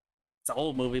 It's an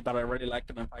old movie, but I really liked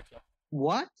him in Fight Club.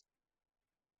 What?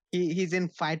 He's in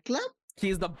Fight Club?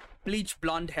 He's the bleach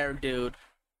blonde hair dude.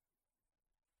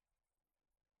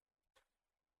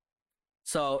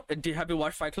 So, have you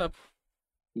watched Fight Club?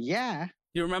 Yeah.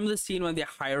 You remember the scene when they're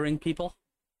hiring people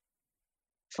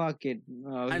Fuck it.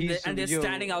 and they're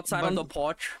standing outside on the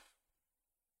porch?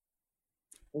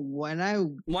 When I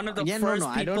One of the yeah, first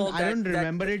no, people I don't that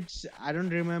remember it. I don't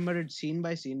remember it scene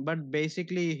by scene, but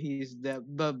basically he's the.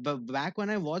 But back when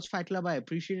I watched Fight Club, I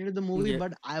appreciated the movie, Yeah.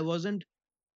 but I wasn't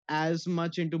as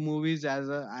much into movies as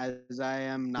I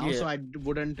am now, so Yeah. I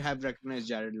wouldn't have recognized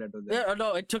Jared Leto there. Yeah,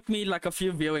 no, it took me like a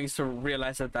few viewings to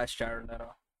realize that that's Jared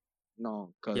Leto.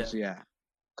 No, because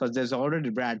because there's already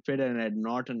Brad Pitt and Ed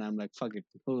Norton. I'm like, fuck it.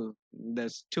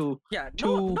 There's two. Yeah, Two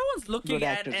no one's looking good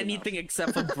at actors enough. anything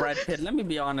except for Brad Pitt. Let me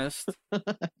be honest.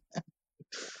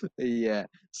 Yeah.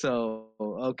 So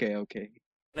okay. Like,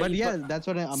 But he yeah, put- that's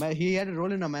what he had a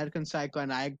role in American Psycho,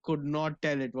 and I could not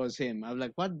tell it was him. I was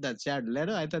like, "What? That's Jared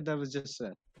Leto?" I thought that was just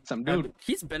some dude.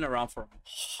 he's been around for a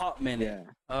hot minute.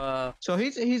 Yeah. So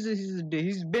he's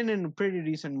been in pretty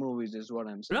decent movies, is what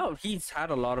I'm saying. No, he's had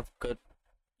a lot of good,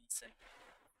 decent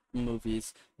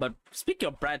movies. But speaking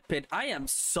of Brad Pitt, I am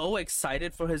so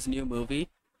excited for his new movie.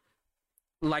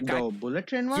 Like, The Bullet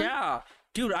Train one. yeah,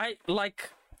 dude, I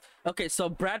like. Okay, so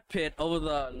Brad Pitt over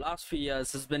the last few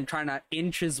years has been trying to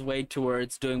inch his way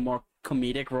towards doing more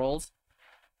comedic roles.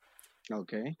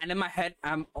 Okay. And in my head,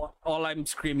 all I'm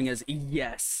screaming is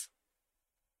yes.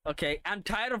 Okay, I'm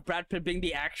tired of Brad Pitt being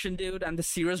the action dude and the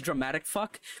serious dramatic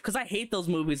fuck, because I hate those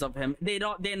movies of him. They're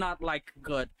not like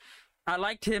good. I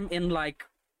liked him in like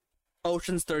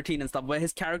Ocean's 13 and stuff, where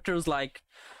his character is like,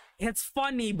 it's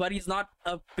funny, but he's not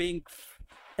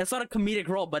it's not a comedic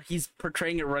role, but he's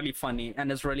portraying it really funny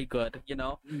and it's really good, you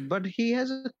know? But he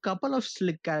has a couple of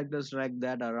slick characters like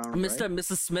that around. Mr. and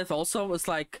Mrs. Smith also was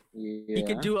like, Right? he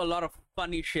could do a lot of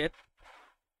funny shit,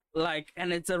 like,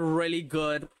 and it's a really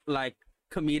good like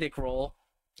comedic role,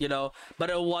 you know, but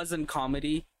it wasn't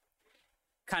comedy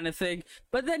kind of thing.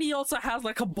 But then he also has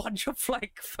like a bunch of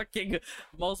like fucking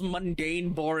most mundane,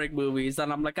 boring movies,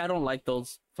 and I'm like, I don't like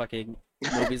those fucking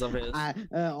movies of his.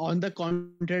 On the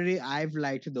contrary, I've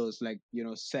liked those, like,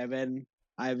 Seven.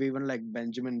 I've even liked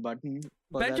Benjamin Button.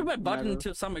 for that Benjamin Button matter.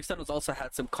 to some extent has also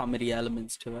had some comedy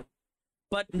elements to it,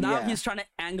 but now Yeah. he's trying to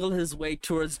angle his way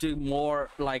towards doing more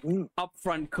like Mm.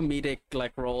 upfront comedic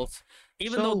like roles,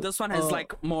 even though So, this one is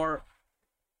like more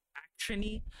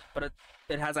actiony, but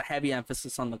it has a heavy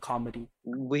emphasis on the comedy.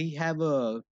 We have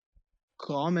a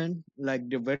comment, like,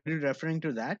 were you referring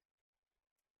to that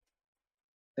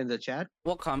in the chat?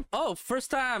 Welcome. Oh,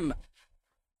 first time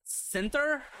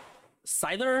Sinter?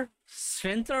 Scyther?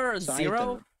 Sinter? Zero?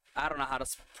 Scyther. I don't know how to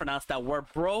pronounce that word,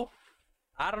 bro.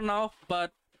 I don't know,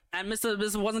 but and Mr. and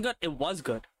Mrs. wasn't good. It was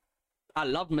good. I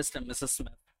love Mr. and Mrs.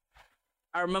 Smith.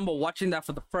 I remember watching that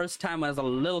for the first time as a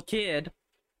little kid.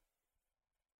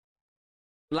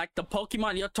 Like the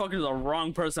Pokemon, you're talking to the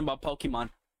wrong person about Pokemon.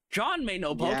 John may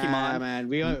know Pokemon. Yeah,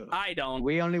 man. I don't.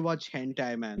 We only watch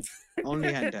hentai, man. Only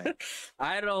hentai.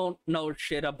 I don't know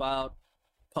shit about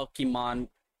Pokemon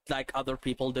like other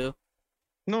people do.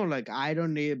 No, like, I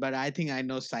don't need, but I think I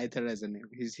know Scyther as a name.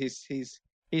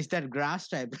 He's that grass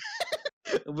type.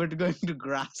 We're going to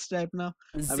grass type now.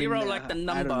 Zero, mean, like the I don't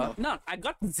number. know. No, I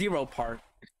got the zero part.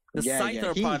 The Yeah, yeah.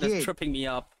 Scyther He- part he- is tripping me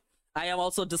up. I am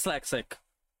also dyslexic.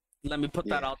 Let me put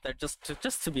that Yeah. out there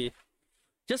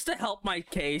just to help my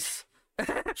case.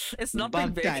 It's nothing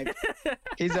Bug big. type.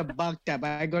 He's a bug type.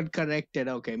 I got corrected.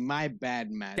 Okay, my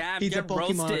bad, man. Damn, He's a get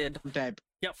Pokemon roasted. type.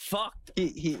 Get fucked.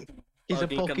 He's a Look at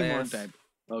Pokemon this. type.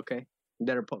 Okay,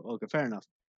 okay, fair enough.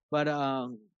 But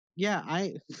yeah,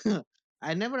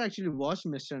 I never actually watched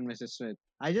Mr. and Mrs. Smith.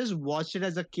 I just watched it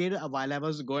as a kid while I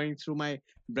was going through my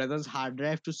brother's hard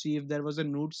drive to see if there was a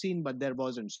nude scene, but there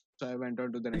wasn't. So I went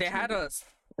on to the next. They had movie.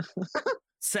 a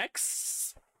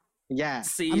sex. Yeah,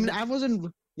 scene. I mean, I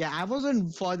wasn't. Yeah, I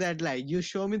wasn't for that. Like, you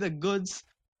show me the goods,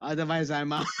 otherwise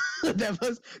I'm out.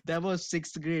 that was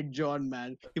sixth grade John,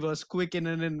 man. He was quick in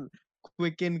and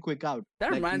quick in, quick out.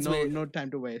 That like, reminds me. No time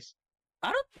to waste.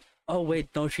 I don't. Oh wait,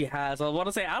 no, she has. I want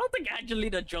to say I don't think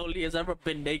Angelina Jolie has ever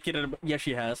been naked. Yeah,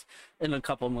 she has in a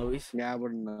couple movies. Yeah, I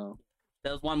wouldn't know.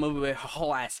 There was one movie with her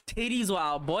whole ass titties.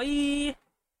 Wow, boy.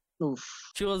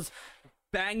 Oof. She was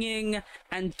banging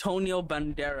Antonio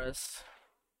Banderas.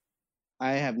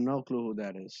 I have no clue who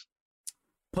that is.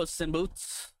 Puss in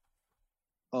Boots.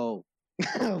 Oh,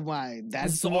 why?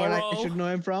 That's Zorro. what I should know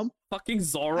him from. Fucking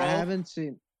Zorro. I haven't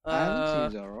seen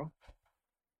Zorro.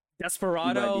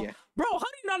 Desperado. But, yeah. Bro, how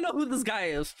do you not know who this guy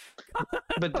is?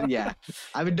 But yeah,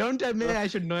 I mean, don't tell me I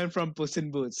should know him from Puss in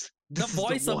Boots. The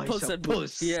voice of Puss in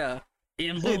Boots. Yeah.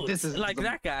 In Boots. This is like the-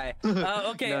 that guy.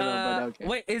 Okay, No, but okay.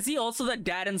 Wait, is he also the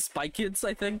dad in Spy Kids,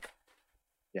 I think?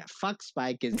 Yeah, fuck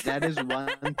Spy Kids. That is one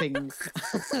thing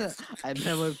I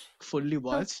never fully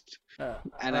watched,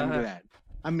 and I'm glad.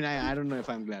 I mean, I don't know if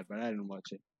I'm glad, but I didn't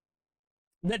watch it.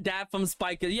 The dad from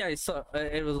Spy Kids. Yeah, so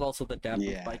it was also the dad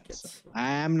from Spy Kids. So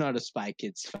I am not a Spy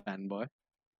Kids fanboy.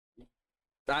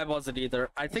 I wasn't either.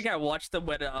 I think I watched them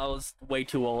when I was way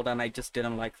too old, and I just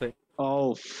didn't like it.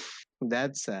 Oh,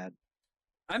 that's sad.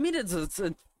 I mean, it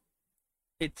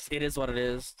is what it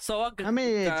is. So, I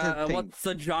mean, it's a thing. what's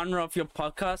the genre of your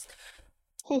podcast?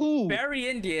 Ooh, Very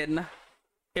Indian,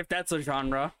 if that's a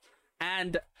genre,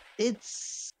 and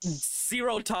it's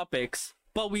zero topics,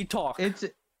 but we talk. it's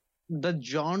the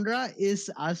genre is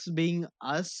us being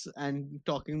us and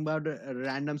talking about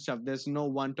random stuff. There's no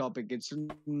one topic. It's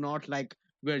not like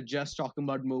we're just talking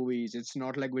about movies. It's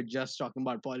not like we're just talking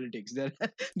about politics. There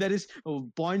is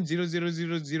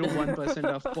 0.00001%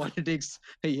 of politics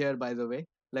here, by the way.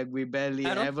 Like, we barely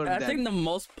ever. I think the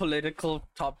most political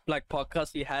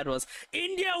podcast we had was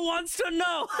India wants to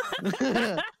know.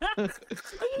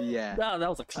 Yeah. No, that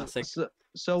was a classic.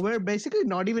 So we're basically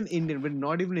not even Indian. We're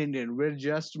not even Indian. We're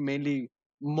just mainly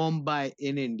Mumbai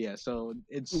in India. So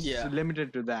it's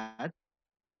limited to that.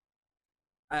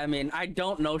 I mean, I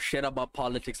don't know shit about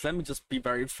politics. Let me just be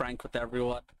very frank with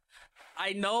everyone.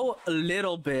 I know a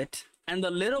little bit, and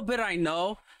the little bit I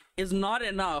know is not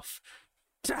enough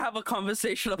to have a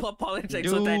conversation about politics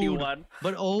with anyone.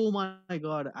 But oh my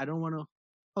god, I don't want to.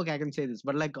 Okay, I can say this,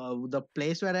 but like the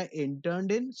place where I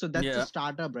interned in, so that's a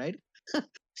startup, right?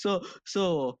 so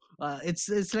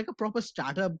it's like a proper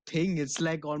startup thing. It's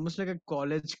like almost like a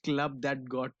college club that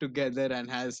got together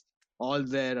and has all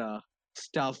their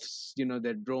stuffs,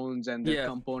 their drones and their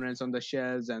components on the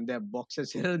shelves and their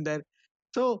boxes here and there.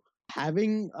 So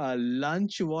having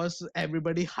lunch was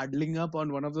everybody huddling up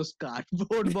on one of those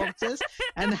cardboard boxes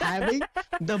and having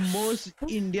the most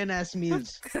Indian ass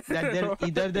meals that they're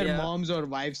either their moms or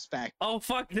wives pack. Oh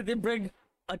fuck, did they bring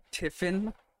a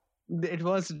tiffin? It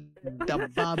was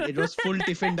dabba, it was full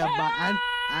tiffin dabba,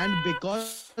 and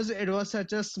because it was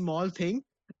such a small thing,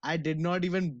 I did not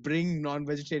even bring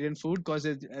non-vegetarian food because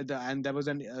and there was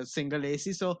a single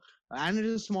AC. So, and it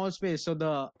is a small space, so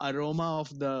the aroma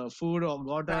of the food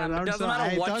got around. It doesn't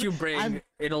matter what you bring,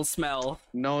 it'll smell.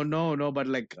 No, but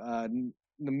like the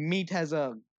meat has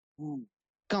a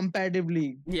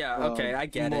comparatively. Okay, I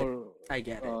get it. I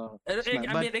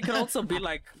mean, it could also be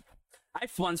like, I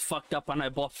once fucked up and I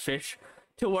bought fish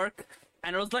to work,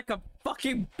 and it was like a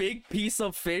fucking big piece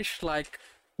of fish, like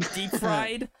deep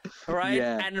fried, right?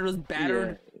 And it was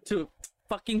battered to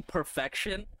fucking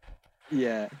perfection.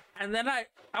 And then I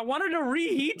wanted to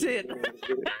reheat it.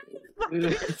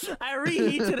 I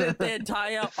reheated it. The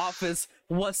entire office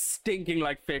was stinking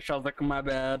like fish. I was like, my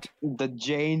bad. The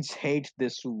Jains hate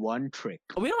this one trick.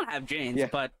 We don't have Jains,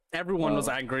 but everyone was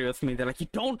angry with me. They're like, you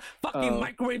don't fucking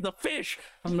microwave the fish.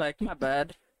 I'm like, my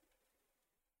bad.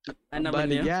 I never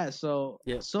knew. So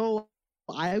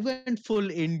I went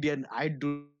full Indian. I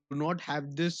do not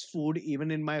have this food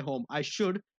even in my home. I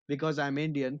should, because I'm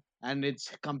Indian and it's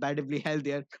comparatively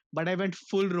healthier. But I went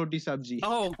full roti sabji.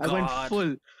 Oh God. I went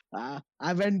full. I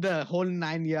went the whole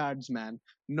 9 yards, man.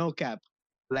 No cap.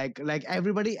 Like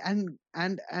everybody, and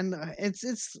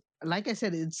it's like I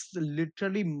said, it's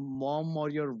literally mom or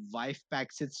your wife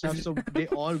packs it stuff. So they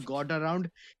all got around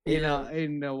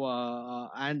and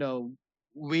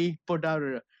we put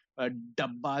our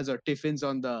dabbas or tiffins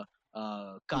on the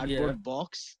cardboard Yeah.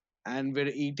 box, and we're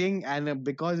eating, and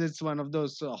because it's one of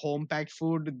those home packed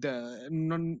food,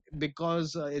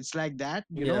 because it's like that,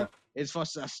 Yeah. it's for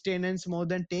sustenance more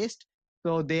than taste.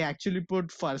 So they actually put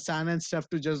farsan and stuff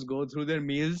to just go through their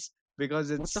meals because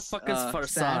What the it's fuck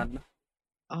is sad. farsan?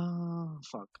 Oh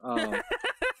fuck.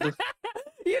 The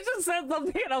You just said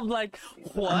something and I'm like,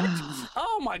 what?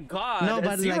 Oh my god. No,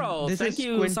 but like, Zero. this Thank is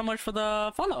you so much for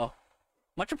the follow.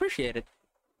 Much appreciated.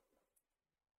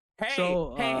 Hey,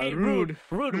 So, hey, rude.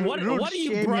 rude. What Rude, are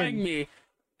you shame buying him. me?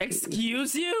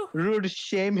 Excuse you? Rude,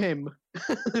 shame him.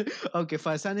 Okay,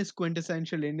 farsan is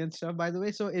quintessential Indian stuff, by the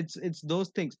way. So it's those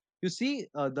things. You see,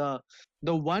 the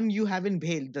one you have in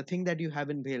bhel, the thing that you have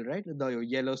in bhel, right? The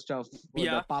yellow stuff,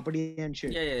 Yeah. the papadi and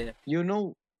shit. Yeah. You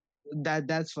know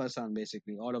that's farsan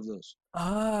basically. All of those.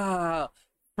 Ah,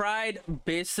 fried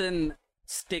basin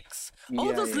sticks. Oh,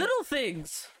 Yeah, those yeah. little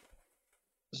things.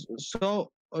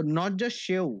 So not just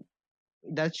shev.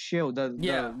 That's shev.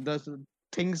 Yeah. The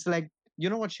things like, you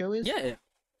know what shev is? Yeah.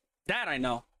 That I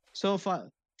know. So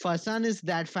farsan is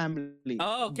that family.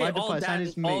 Oh, okay. But the All farsan that,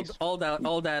 is mixed. all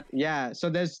that. Yeah, so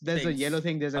there's a things. yellow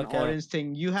thing, there's an Okay. orange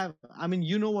thing. You have, I mean,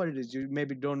 you know what it is. You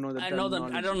maybe don't know the I know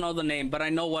terminology. I don't know the name, but I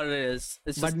know what it is.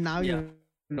 It's But just, now yeah. you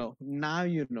know. Now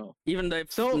you know. Even though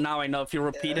So- now I know, if you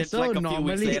repeat it so like a few weeks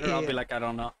normally, later, I'll be like, I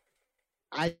don't know.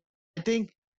 I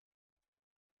think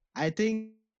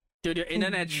Dude, your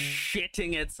internet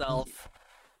shitting itself.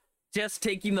 Just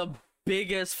taking the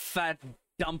biggest fat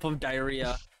dump of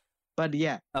diarrhea. but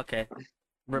yeah. Okay.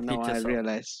 Repeat No, I yourself.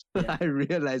 realized. Yeah. I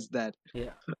realized that.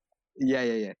 Yeah.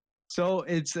 Yeah. So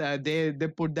it's they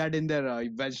put that in their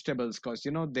vegetables because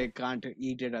they can't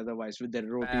eat it otherwise with their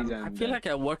rotis and I feel like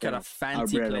I work at yeah, a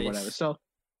fancy bread place. or whatever.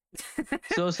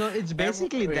 So it's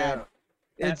basically that.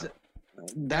 It's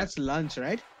that's lunch,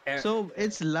 right? Yeah. So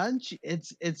it's lunch.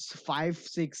 It's 5,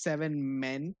 6, 7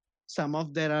 men. Some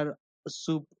of there are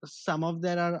soup. Some of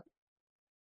there are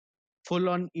full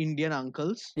on Indian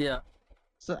uncles. Yeah.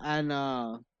 So and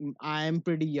I am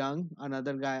pretty young.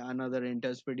 Another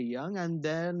intern's pretty young, and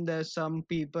then there's some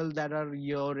people that are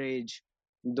your age.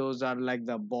 Those are like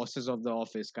the bosses of the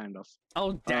office, kind of.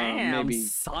 Oh damn, maybe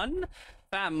son.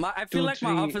 Fam, I feel 2, like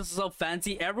my 3 office is so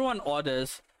fancy. Everyone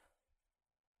orders.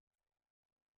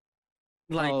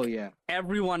 Like Oh yeah.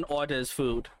 everyone orders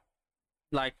food.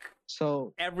 Like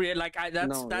So that's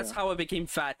yeah. how I became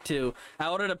fat too. I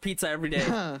ordered a pizza every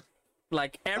day.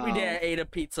 Like every day I ate a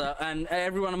pizza, and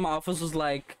everyone in my office was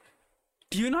like,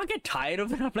 "Do you not get tired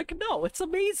of it?" I'm like, "No, it's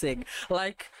amazing."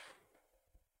 Like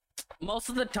most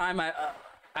of the time,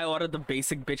 I ordered the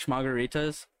basic bitch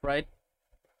margaritas, right?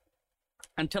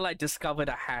 Until I discovered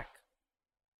a hack.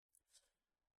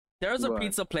 There's a What?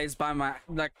 pizza place by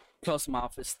close to my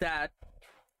office that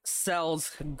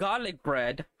sells garlic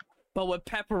bread, but with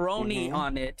pepperoni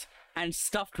on it and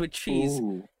stuffed with cheese.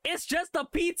 Ooh. It's just a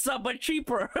pizza but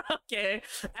cheaper. Okay,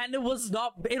 and it was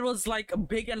like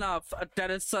big enough that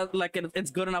it's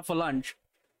it's good enough for lunch.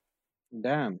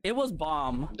 Damn, It was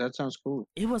bomb. that sounds cool.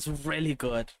 It was really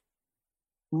good.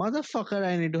 Motherfucker,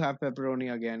 I need to have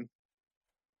pepperoni again.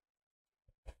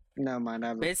 No man,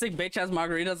 I will. Basic bitch ass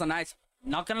margaritas are nice.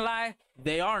 Not gonna lie,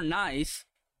 they are nice,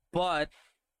 but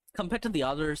compared to the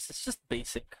others, it's just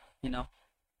basic, you know.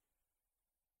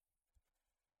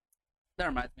 That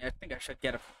reminds me, I think I should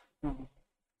get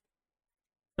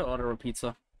should order a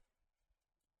pizza.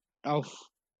 Oh,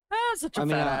 Such a I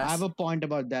mean, fat I ass. have a point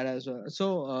about that as well.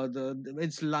 So,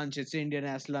 it's lunch. It's Indian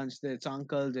ass lunch. It's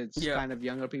uncles. It's Yeah. kind of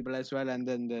younger people as well, and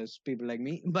then there's people like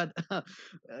me. But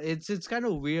it's kind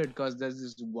of weird because there's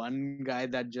this one guy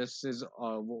that just is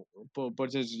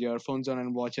puts his earphones on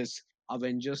and watches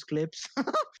Avengers clips.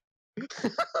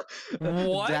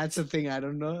 What? That's a thing. I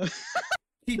don't know.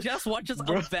 He just watches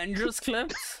Bro. Avengers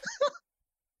clips.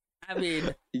 I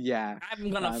mean, Yeah. I'm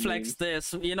gonna I flex mean-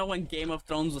 this. You know when Game of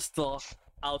Thrones was still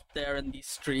out there in these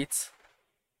streets?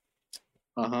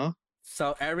 Uh-huh.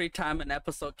 So every time an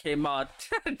episode came out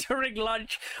during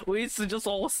lunch, we used to just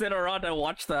all sit around and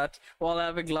watch that while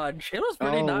having lunch. It was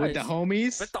pretty nice. With the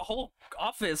homies. With the whole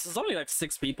office. There's only like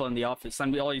 6 people in the office,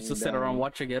 and we all used to sit around Damn.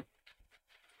 watching it.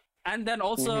 And then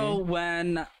also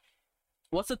when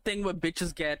what's the thing where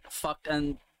bitches get fucked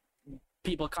and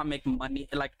people can't make money,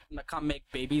 like can't make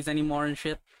babies anymore and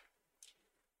shit,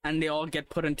 and they all get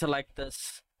put into like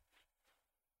this.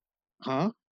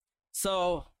 Huh?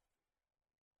 So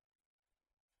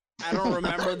I don't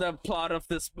remember the plot of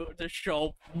this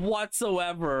show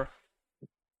whatsoever,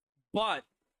 but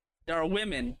there are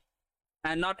women,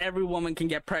 and not every woman can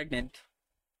get pregnant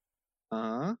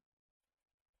Uh-huh.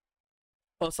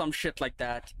 or some shit like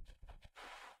that.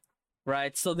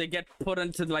 right? So they get put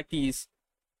into like these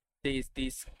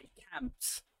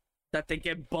camps that they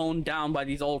get boned down by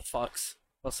these old fucks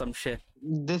or some shit.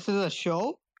 This is a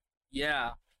show.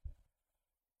 Yeah.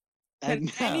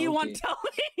 Can anyone okay. tell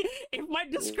me if my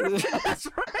description is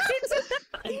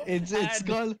right?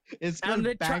 It's called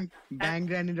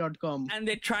banggranny.com. And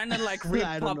they're trying to like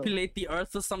repopulate the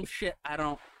earth or some shit. I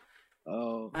don't.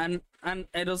 Oh. And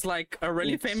it was like a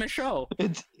really famous show.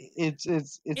 It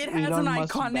has an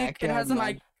iconic. It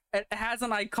has an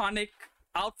iconic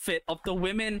outfit of the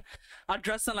women are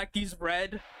dressed in like these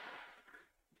red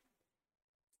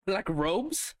like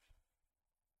robes.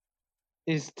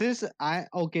 Is this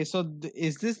okay? So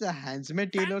is this the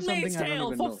Handmaid's Tale or something? I don't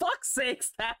even know. For fuck's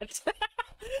sakes, that.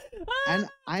 And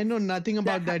I know nothing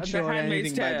about that show or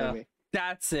anything, by the way.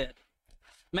 That's it.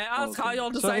 May I ask how y'all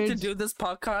decided to do this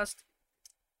podcast?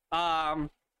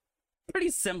 Pretty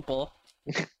simple.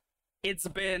 It's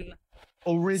been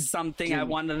something I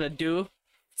wanted to do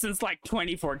since like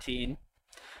 2014,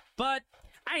 but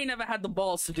I ain't never had the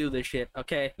balls to do this shit.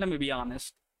 Okay, let me be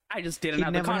honest. I just didn't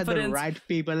have the confidence. He never had the right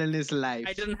people in his life.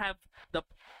 I didn't have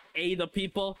the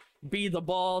people, B, the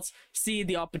balls, C,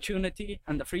 the opportunity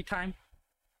and the free time.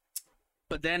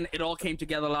 But then it all came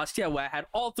together last year where I had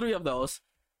all three of those,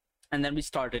 and then we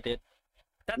started it.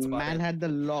 That's about Man had the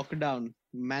lockdown.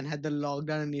 Man had the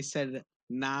lockdown, and he said,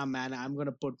 "Nah, man, I'm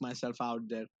gonna put myself out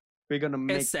there. We're gonna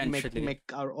make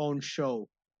our own show."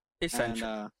 Essentially,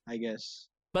 and, I guess.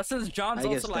 But since John's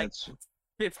also like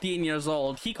 15 years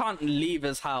old, he can't leave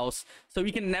his house, so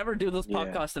we can never do this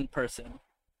podcast in person.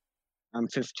 I'm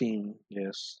 15.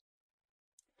 Yes.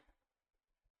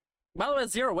 By the way,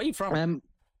 Zero, where are you from?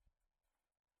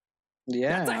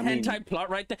 Yeah, that's a hentai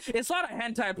plot right there. It's not a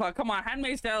hentai plot. Come on,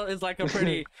 Handmaid's Tale is like a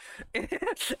pretty.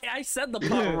 I said the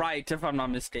plot right, if I'm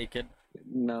not mistaken.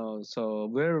 No, so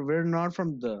we're not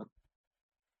from the.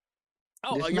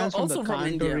 Oh, you're also from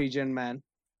India. Region, man.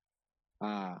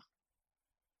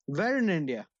 Where in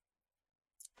India?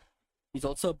 He's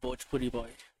also a Bhojpuri boy.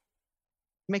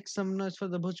 Make some noise for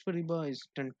the Bhojpuri boys.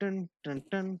 Dun, dun, dun,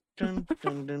 dun, dun,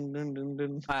 dun, dun, dun, dun,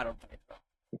 dun. I don't think so.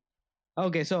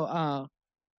 Okay, so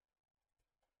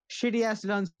shitty ass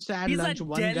lunch, sad He's lunch. A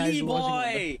one Delhi guy's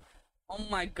boy. Oh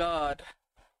my god.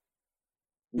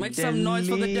 Make some noise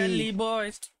for the Delhi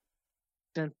boys.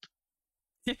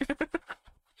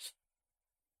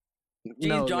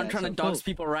 Jeez, John trying to dox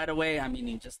people right away. I mean,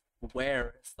 he just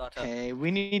where is that? Hey,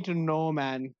 we need to know,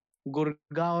 man. Gurgaon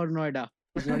or Noida?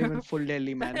 It's not even full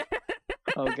Delhi, man.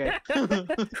 Okay.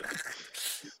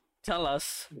 Tell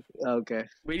us. Okay.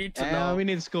 We need to know. We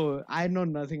need to go. I know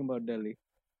nothing about Delhi.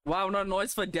 Wow, no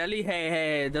noise for Delhi.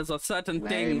 Hey, there's a certain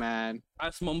thing man.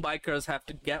 Us Mumbaikers have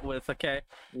to get with. Okay.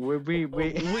 We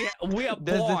are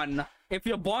born. If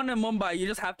you're born in Mumbai, you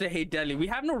just have to hate Delhi. We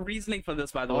have no reasoning for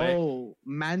this, by the way. Oh,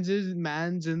 man's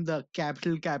in the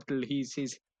capital.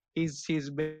 He's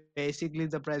basically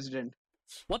the president.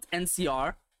 What's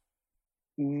NCR?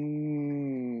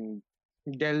 Delhi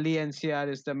NCR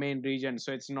is the main region,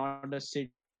 so it's not a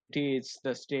city. It's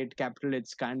the state capital.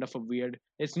 It's kind of a weird.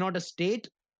 It's not a state.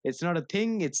 It's not a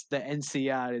thing. It's the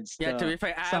NCR. It's to be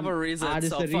fair, I have a reason.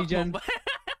 So fuck region. Mumbai.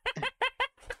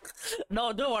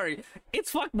 No, don't worry.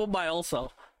 It's fuck Mumbai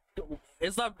also.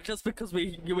 It's not just because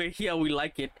we're here we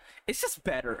like it. It's just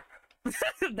better.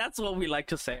 That's what we like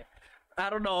to say. I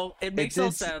don't know. It makes no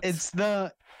sense. It's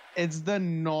the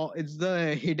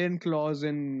hidden clause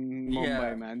in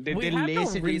Mumbai, man. They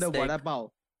lace it in the vada pav.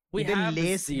 They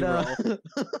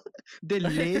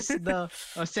lace the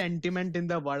sentiment in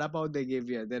the vada pav they give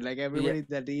you. They're like, everybody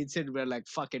that eats it, we're like,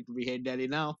 fuck it, we hate Delhi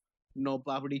now. No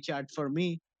papdi chaat for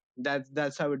me.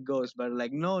 That's how it goes. But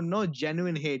like, no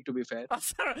genuine hate, to be fair.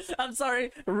 I'm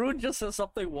sorry. Rude just said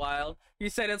something wild. He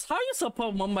said, it's how you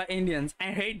support Mumbai Indians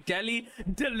and hate Delhi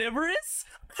deliverers?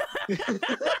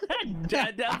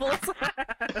 Devils?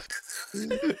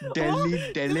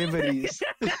 Delhi deliveries.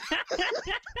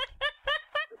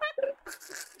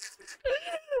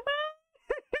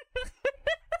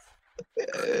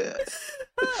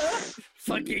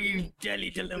 Fucking Delhi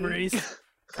deliveries.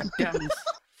 God damn.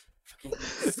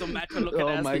 So mad for looking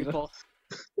at people.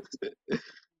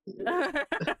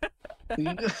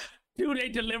 Two-day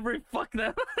delivery, fuck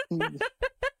them.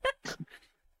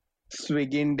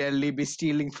 Swiggy in Delhi be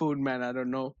stealing food, man. I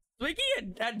don't know. Swiggy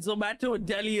and Zomato in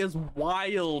Delhi is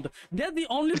wild. They're the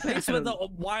only place where the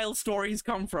wild stories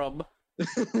come from.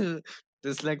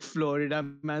 Just like Florida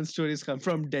man stories come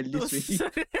from Delhi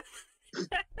Swiggy.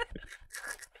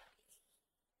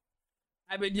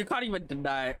 I mean, you can't even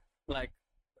deny, like,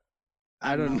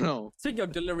 I don't know. Speaking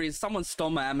of deliveries, someone stole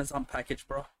my Amazon package,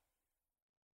 bro.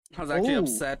 I was actually Oh,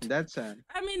 upset. that's sad.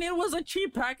 I mean, it was a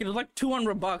cheap package. It was like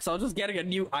 $200. I was just getting a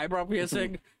new eyebrow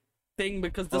piercing thing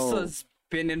because this has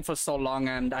been in for so long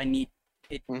and I need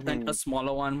it a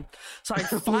smaller one. So I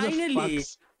finally,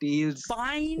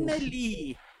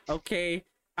 okay,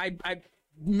 I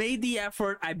made the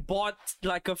effort. I bought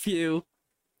like a few,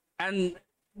 and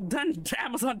then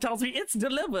Amazon tells me it's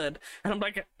delivered, and I'm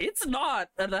like, it's not.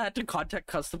 And I had to contact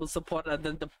customer support, and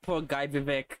then the poor guy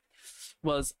Vivek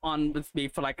was on with me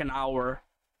for like an hour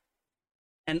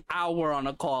on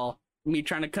a call, me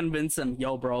trying to convince him,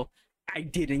 yo bro, I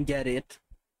didn't get it.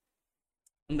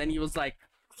 And then he was like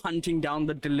hunting down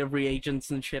the delivery agents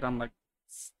and shit. I'm like,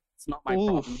 it's not my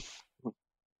problem.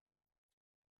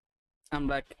 I'm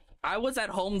like, I was at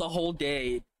home the whole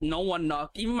day, no one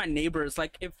knocked, even my neighbors.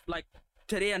 Like, if like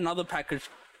today another package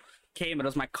came, it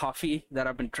was my coffee that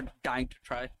I've been dying to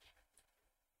try.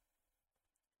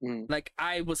 Like,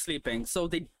 I was sleeping, so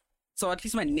at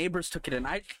least my neighbors took it in.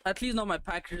 I at least know my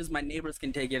packages, my neighbors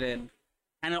can take it in,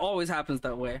 and it always happens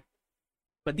that way.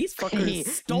 But these fuckers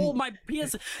stole my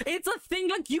PS. It's a thing,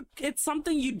 like, it's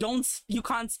something you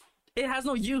can't, it has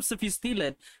no use if you steal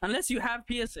it unless you have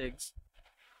piercings.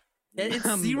 It's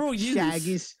zero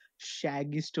use.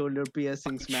 Shaggy stole your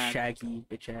piercings, man. Shaggy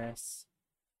bitch ass.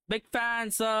 Big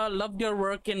fans, loved your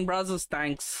work in Brazos.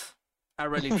 Thanks. I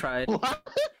really tried. What?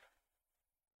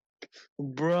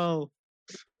 Bro,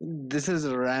 this is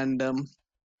random.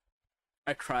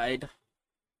 I tried.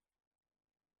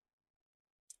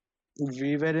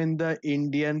 We were in the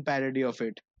Indian parody of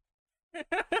it.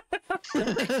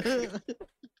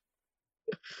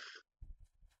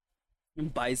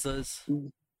 Bisers.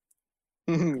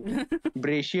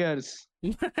 Braziers.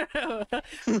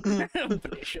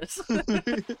 Braziers.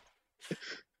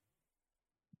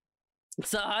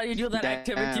 So how do you do that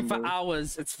activity for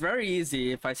hours? It's very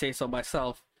easy, if I say so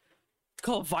myself. It's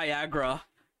called Viagra.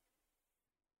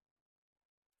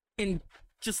 In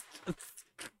just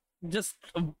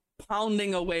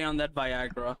pounding away on that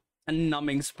Viagra and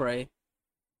numbing spray.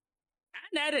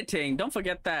 And editing, don't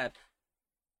forget that.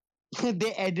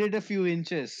 They edited a few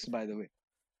inches, by the way.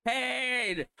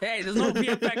 Hey, there's no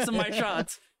VFX in my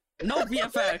shots. No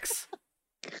VFX.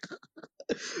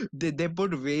 They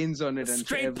put veins on it and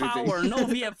straight everything. Power, no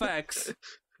VFX.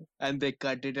 And they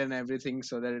cut it and everything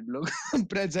so that it looks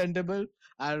presentable.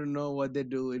 I don't know what they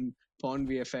do in porn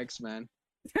VFX, man.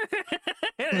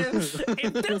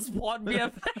 If there's porn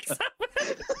VFX,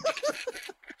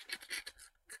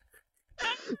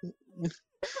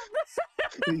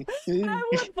 I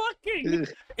would fucking.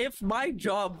 If my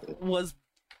job was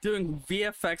doing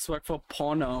VFX work for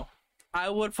porno, I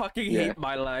would fucking hate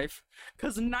my life.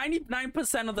 Because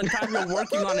 99% of the time you're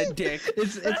working on a dick.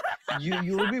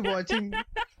 You will be watching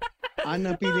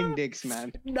unappealing dicks,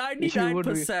 man.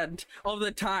 99% of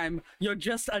the time you're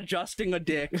just adjusting a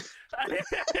dick.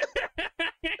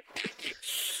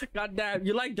 Goddamn,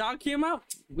 you like dark humor?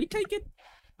 We take it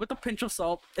with a pinch of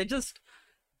salt. It just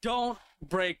don't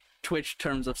break Twitch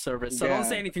terms of service. So don't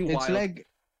say anything wild. It's like,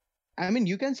 I mean,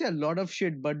 you can say a lot of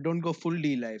shit, but don't go full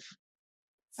D life.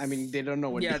 I mean, they don't know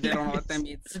what. Yeah, they don't know what that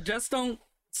means. So just don't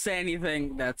say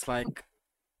anything that's like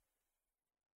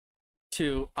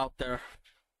too out there.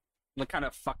 It'll kind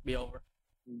of fuck me over.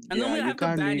 And then we have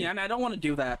to ban you, and I don't want to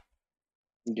do that.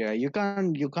 Yeah, you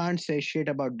can't say shit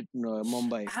about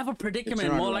Mumbai. I have a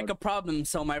predicament, more like a problem.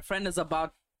 So my friend is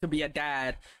about to be a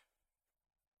dad.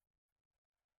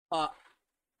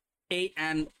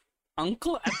 An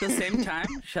uncle at the same time.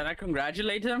 Should I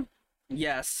congratulate him?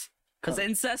 Yes, because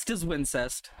incest is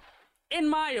wincest, in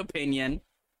my opinion.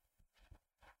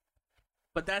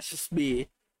 But that's just me.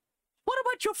 What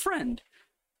about your friend?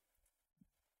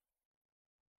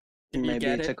 Maybe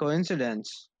it's a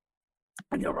coincidence.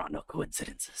 And there are no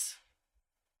coincidences.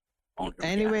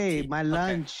 Anyway, my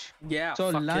lunch. Okay. Yeah. So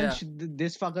lunch.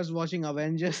 This fucker's watching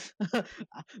Avengers.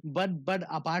 but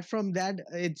apart from that,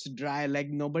 it's dry. Like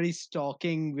nobody's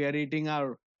talking. We're eating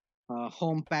our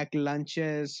home packed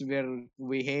lunches. Where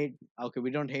we hate. Okay,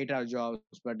 we don't hate our jobs,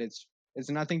 but it's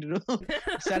nothing to do.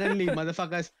 Suddenly,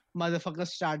 motherfuckers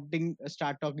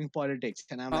start talking politics,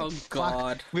 and I'm like,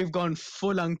 God, we've gone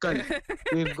full uncle.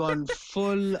 We've gone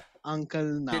full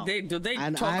uncle now. Do they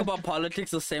talk about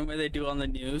politics the same way they do on the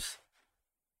news?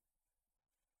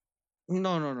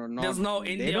 No. There's no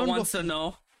India wants to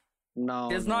know. No.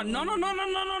 There's not. No. There's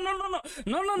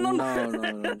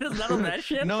none of that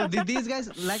shit. No, these guys,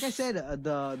 like I said,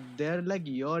 they're like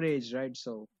your age, right?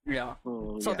 So yeah.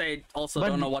 So they also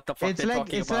don't know what the fuck they're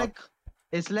talking about.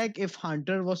 It's like if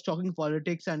Hunter was talking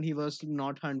politics and he was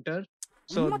not Hunter.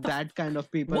 So that kind of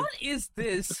people. What is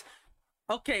this?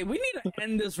 Okay, we need to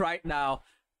end this right now.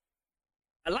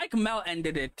 Like Mel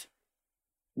ended it.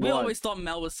 We What? always thought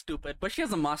Mel was stupid, but she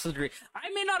has a master's degree. I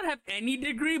may not have any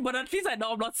degree, but at least I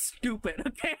know I'm not stupid,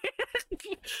 okay?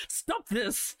 Stop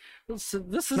this. This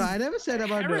is No, I never said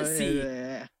about heresy.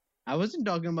 I wasn't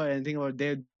talking about anything about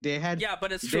they had. Yeah,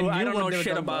 but it's they true. I knew don't what know they were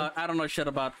shit talking about. I don't know shit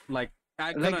about like.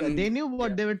 I Like couldn't. they knew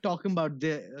what yeah. they were talking about.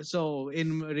 So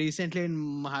in recently in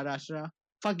Maharashtra,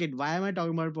 fuck it. Why am I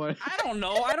talking about? I don't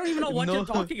know. I don't even know what No. you're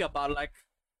talking about. Like,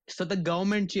 So the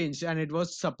government changed, and it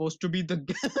was supposed to be the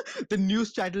the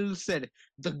news title said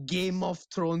the Game of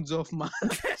Thrones of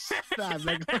Maharashtra. I'm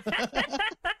like,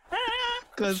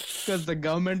 because the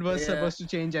government was Yeah. supposed to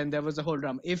change, and there was a whole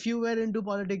drama. If you were into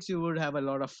politics, you would have a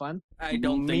lot of fun. I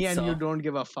don't Me think and so. you don't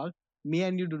give a fuck. Me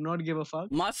and you do not give a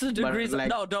fuck. Master's But, degrees. like-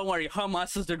 No, don't worry. Her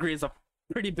master's degree is a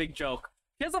pretty big joke.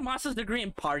 She has a master's degree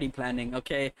in party planning.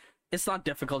 Okay, it's not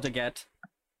difficult to get.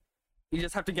 You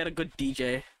just have to get a good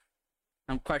DJ.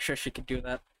 I'm quite sure she could do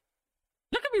that.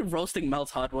 Look at me roasting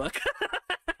Mel's hard work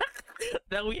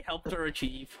that we helped her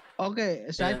achieve. Okay,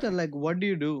 Saitha, like, what do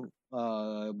you do?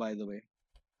 By the way,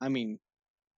 I mean,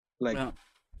 like, Yeah.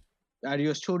 are you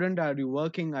a student? Are you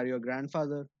working? Are you a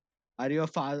grandfather? Are you a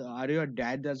father? Are you a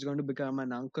dad that's going to become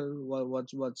an uncle?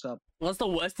 What's up? What's the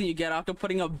worst thing you get after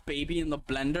putting a baby in the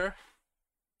blender?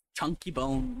 Chunky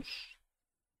bones.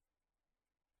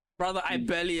 Brother, I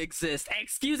barely exist.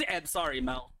 Excuse me. I'm sorry,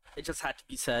 Mel. It just had to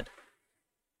be said.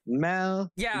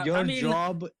 Mel, Yeah, your I mean,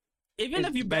 job. Even It's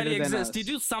if you better barely than exist, you us.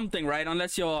 do something, right?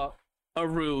 Unless you're a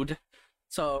rude.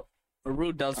 So a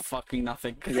rude does fucking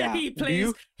nothing. Yeah. he Do plays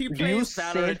you- he do plays you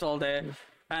Valorant say- all day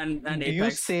and Do you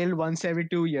Apex. sail once every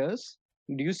 2 years?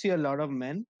 Do you see a lot of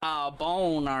men?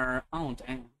 Boner. Oh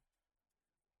damn.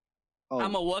 Oh,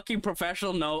 I'm a working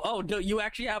professional. No. Oh, you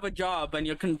actually have a job and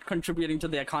you're contributing to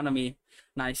the economy.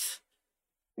 Nice.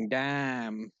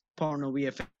 damn. Porno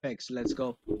VFX. Let's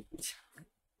go.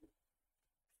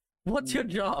 What's your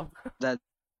job? That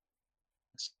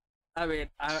I mean,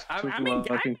 I working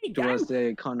mean, towards the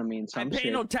economy in I some pay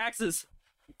shape. no taxes.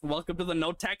 Welcome to the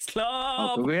No Tax Okay,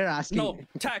 Club. we're asking. No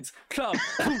tax club.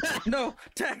 No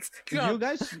tax club. You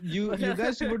guys, you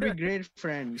guys would be great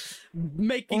friends.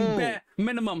 Making Oh. bare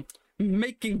minimum.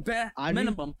 Making bare Are you-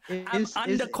 minimum. I'm is-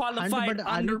 underqualified, Hunter, but are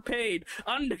you- underpaid,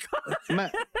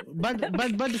 underqualified.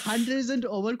 but Hunter isn't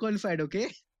overqualified,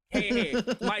 okay? Hey,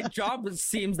 my job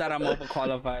seems that I'm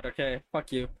overqualified. Okay,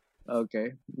 fuck you.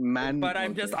 Okay, man. But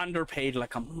I'm okay. just underpaid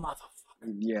like a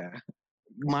motherfucker. Yeah.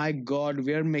 My God,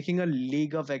 we are making a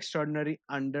league of extraordinary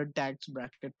under-tax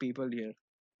bracket people here.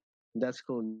 That's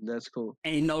cool. That's cool.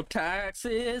 Ain't no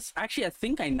taxes. Actually, I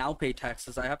think I now pay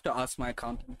taxes. I have to ask my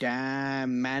accountant.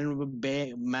 Damn,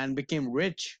 man became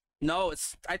rich. No,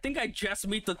 I think I just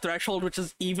meet the threshold, which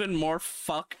is even more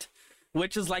fucked.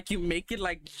 Which is like you make it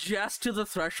like just to the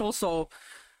threshold, so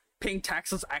paying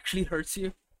taxes actually hurts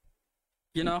you.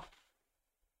 You know?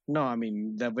 No, I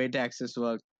mean the way taxes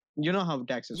work. You know how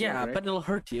taxes Yeah, work, right? but it'll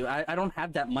hurt you. I don't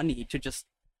have that money to just.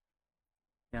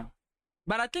 Yeah.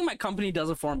 But I think my company does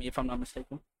it for me, if I'm not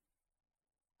mistaken.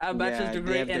 I have a bachelor's Yeah, they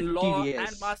degree have the in law and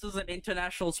TDS. master's in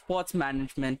international sports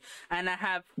management, and I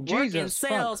have work in Jesus, fuck.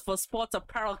 sales for sports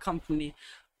apparel company.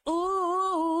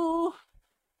 Ooh,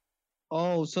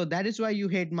 Oh, so that is why you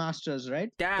hate masters, right?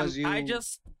 damn! 'Cause I you-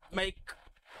 just make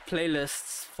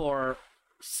playlists for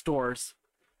stores.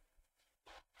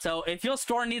 So if your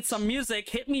store needs some music,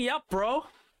 hit me up, bro.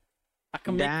 I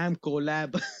can make. damn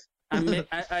collab.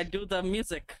 I do the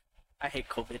music. I hate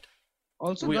COVID.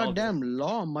 Also, We all do. goddamn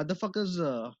law, motherfuckers.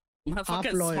 Half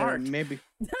Motherfucker's lawyer, smart. maybe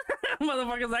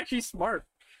Motherfucker's actually smart.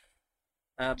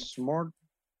 smart.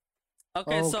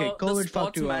 Okay, so Okay, the COVID fucked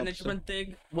sports you up, so- management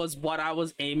thing was what I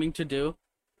was aiming to do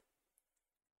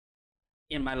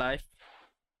in my life.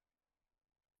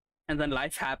 And then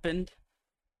life happened.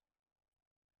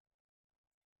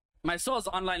 My store is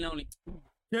online only.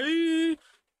 Yay!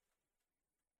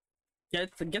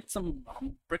 Get some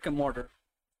brick and mortar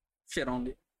shit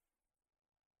only.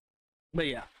 But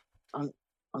yeah,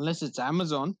 Unless it's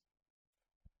Amazon.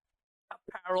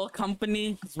 apparel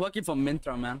company is working for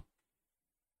Myntra, man.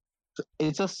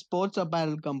 It's a sports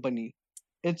apparel company.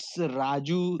 It's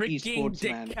Raju Freaking Esports,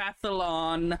 man.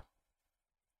 Decathlon.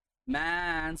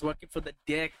 Man's working for the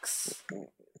dicks.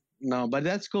 No, but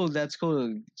that's cool. That's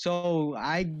cool. So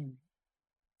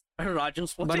Raju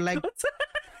Sports. But, like-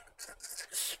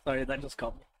 Sorry, that just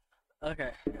caught me.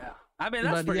 Okay, yeah. I mean,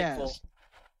 that's but pretty yeah, cool.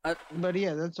 but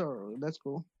yeah, that's all. That's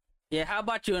cool. Yeah, how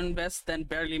about you invest and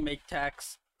barely make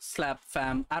tax? Slap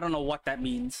fam. I don't know what that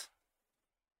means.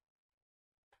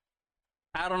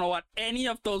 I don't know what any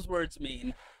of those words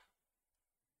mean.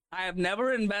 I have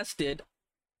never invested.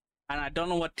 and I don't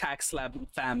know what tax slab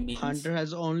fam means. Hunter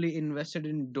has only invested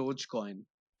in Dogecoin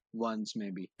once,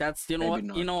 maybe. That's you know Maybe what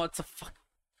not. you know what's a fuck.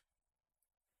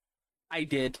 I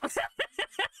did.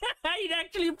 I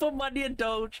actually put money in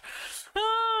Doge.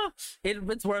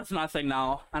 It's worth nothing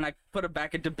now, and I put it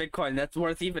back into Bitcoin. That's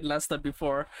worth even less than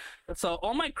before. So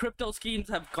all my crypto schemes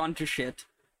have gone to shit.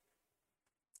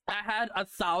 I had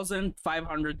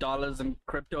 $1,500 in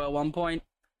crypto at one point,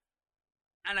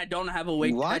 and I don't have a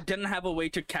way. What? I didn't have a way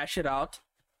to cash it out,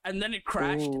 and then it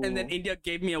crashed. And then Ooh. India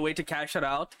gave me a way to cash it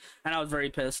out, and I was very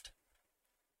pissed.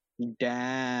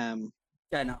 Damn.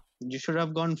 Yeah, I know. You should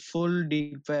have gone full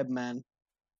deep web, man.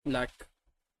 Like,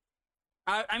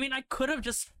 I mean, I could have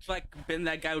just like been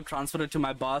that guy who transferred it to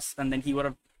my boss, and then he would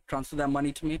have transferred that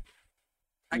money to me.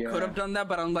 I could Yeah. have done that,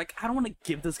 but I'm like, I don't want to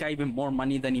give this guy even more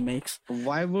money than he makes,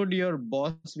 Why would your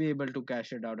boss be able to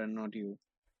cash it out and not you?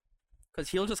 because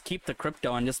he'll just keep the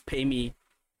crypto and just pay me,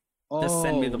 just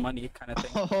send me the money, kind of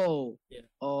thing. Oh. Yeah.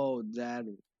 Oh, that.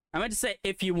 I meant to say,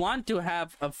 if you want to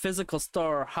have a physical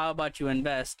store, how about you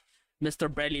invest?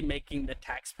 Mr. Barely making the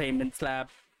tax payment slab.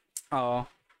 Oh,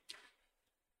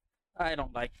 I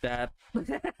don't like that.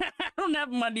 I don't have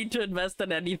money to invest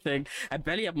in anything. I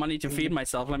barely have money to feed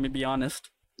myself, let me be honest.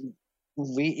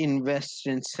 We invest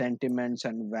in sentiments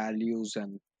and values,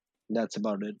 and that's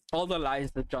about it. All the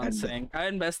lies that John's And- saying. I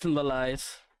invest in the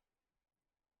lies.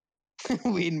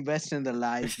 We invest in the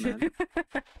lies, man.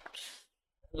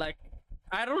 Like,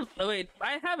 I don't wait.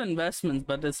 I have investments,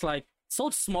 but it's like so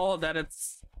small that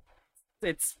it's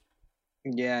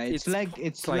Yeah, it's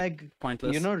like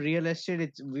pointless. you know, real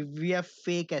estate. We have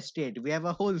fake estate. We have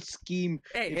a whole scheme.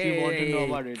 hey, if hey, you want hey, to know hey,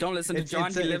 about it. don't listen to It's- John.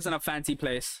 it's He a- lives in a fancy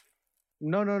place.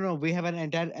 No. We have an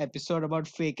entire episode about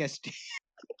fake estate.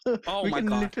 Oh we my can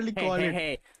god! literally Hey, call hey, it.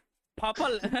 hey,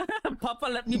 Papa, Papa,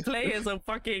 let me play is a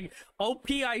fucking OP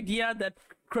idea that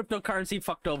cryptocurrency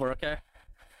fucked over. Okay.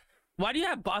 Why do you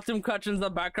have bathroom curtains in the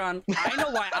background? I know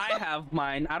why I have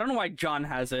mine. I don't know why John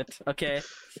has it. Okay.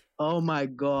 Oh my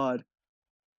god!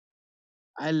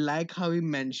 I like how he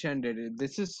mentioned it.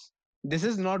 This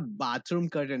is not bathroom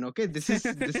curtain. Okay, this is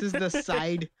the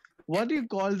side. What do you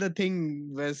call the thing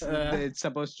where it's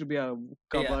supposed to be a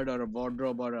cupboard or a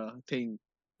wardrobe or a thing?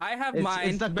 I have It's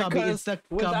mine the cubby. because It's the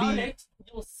without cubby. it,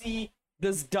 you'll see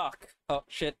this duck. Oh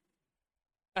shit!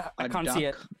 I A can't see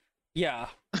it. duck? Yeah.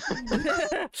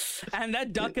 And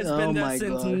that duck has Oh been there my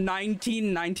since God.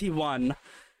 1991,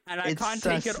 and I It's can't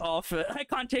take it sus- off. I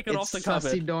can't take it off It's the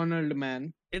cupboard. Sussy Donald,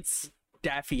 man. It's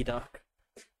Daffy Duck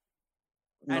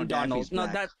No, and Donald. Daffy's No,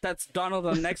 black. that's Donald,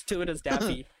 and next to it is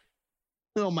Daffy.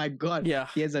 Oh my god. Yeah.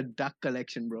 He has a duck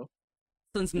collection, bro.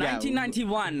 Since Yeah,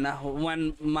 1991,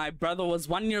 when my brother was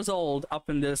 1 year old, up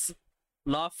in this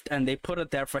loft, and they put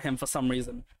it there for him for some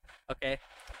reason. Okay,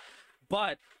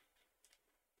 but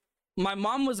my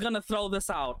mom was gonna throw this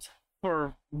out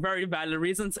for very valid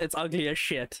reasons. It's ugly as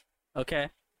shit. Okay,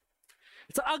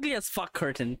 it's an ugly as fuck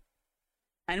curtain,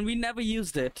 and we never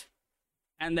used it.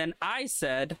 And then I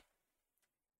said,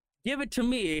 "Give it to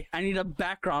me. I need a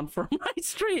background for my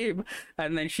stream."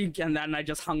 And then I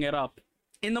just hung it up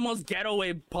in the most ghetto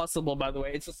way possible. By the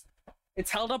way,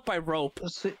 it's held up by rope,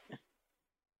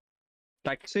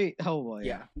 like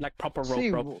yeah. like proper rope. See,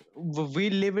 rope. we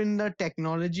live in the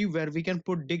technology where we can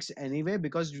put dicks anyway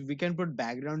because we can put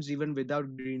backgrounds even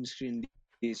without green screen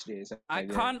these days. I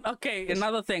guess. can't. Okay,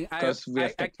 another thing. I 'Cause we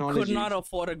have I could technology. not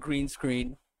afford a green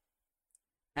screen,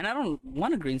 and I don't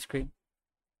want a green screen.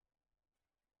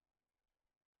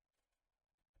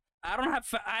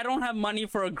 I don't have money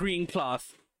for a green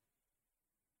cloth.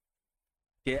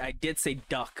 Yeah, I did say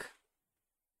duck.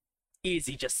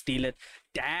 Easy, just steal it.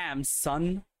 Damn,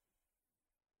 son.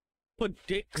 Put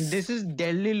dicks. This is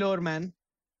Delhi lore, man.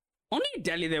 Only in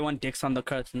Delhi they want dicks on the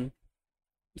curtain.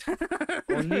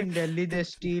 Only in Delhi they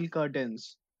steal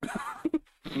curtains.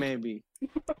 Maybe.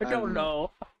 I don't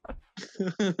know.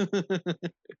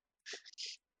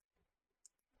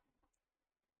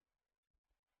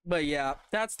 But yeah,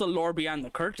 that's the lore behind the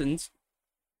curtains.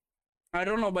 I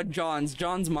don't know about John's.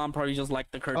 John's mom probably just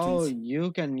liked the curtains. Oh,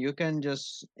 you can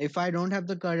just, if I don't have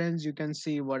the curtains, you can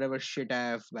see whatever shit I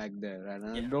have back there, and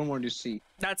I Yeah. don't want to see.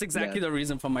 That's exactly the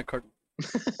reason for my curtain.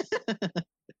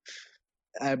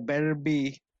 I better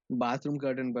be bathroom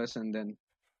curtain person then.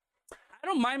 I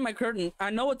don't mind my curtain.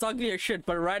 I know it's ugly as shit,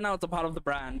 but right now it's a part of the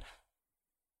brand.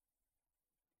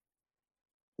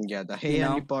 Yeah, the Hey You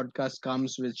know? Andy podcast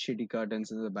comes with shitty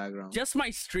curtains in the background. Just my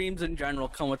streams in general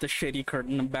come with a shitty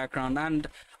curtain in the background. And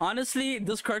honestly,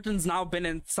 this curtain's now been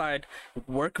inside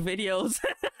work videos.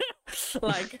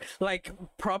 like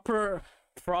proper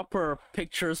proper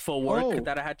pictures for work Oh.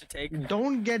 that I had to take.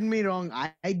 Don't get me wrong.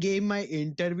 I gave my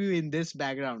interview in this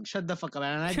background. Shut the fuck up,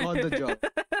 and I got the job.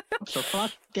 So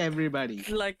fuck everybody.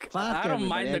 Like, Fuck I don't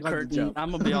mind everybody, the I got the curtain. job.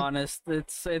 I'm gonna be honest.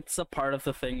 It's a part of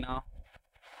the thing now.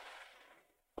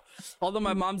 Although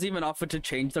my mom's even offered to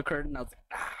change the curtain. I was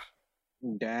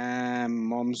like, Damn,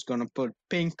 mom's gonna put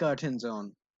pink curtains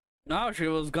on. no, she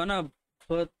was gonna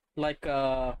put like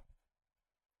a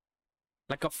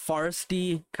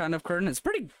foresty kind of curtain. It's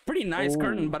pretty nice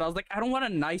curtain, Oh. but I was like, I don't want a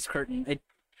nice curtain.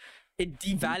 It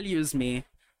devalues me.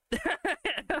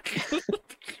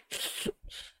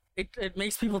 it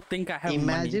makes people think I have money.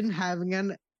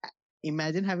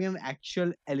 Imagine having an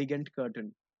actual elegant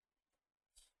curtain.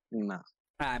 Nah.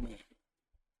 I mean,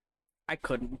 I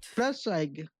couldn't. Plus, I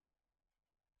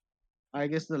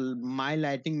guess my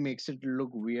lighting makes it look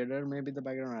weirder. Maybe the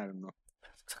background. I don't know.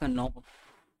 It's like a normal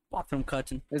bathroom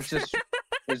curtain. It's just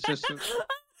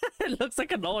It looks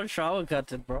like a normal shower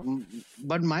curtain, bro.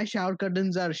 But my shower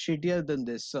curtains are shittier than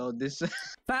this. So this.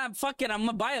 Fam, fuck it. I'm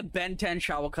gonna buy a Ben 10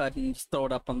 shower curtain and just throw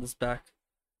it up on this back.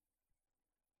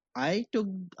 I took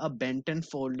a Benton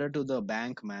folder to the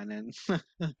bank, man, and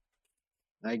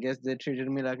I guess they treated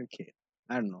me like a kid.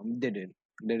 I don't know. They didn't.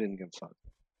 They didn't give a fuck.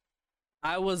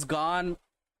 I was gone.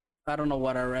 I don't know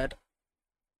what I read.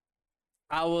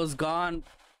 I was gone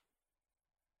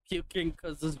puking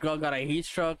because this girl got a heat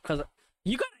stroke. Cause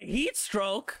you got a heat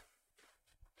stroke?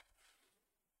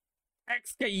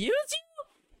 Excuse you?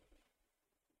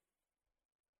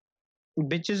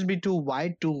 Bitches be too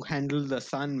white to handle the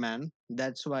sun, man.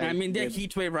 That's why. I mean, their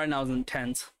heat wave right now is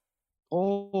intense.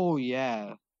 Oh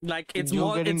yeah. Like it's You're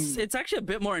more. getting- It's actually a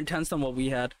bit more intense than what we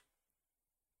had.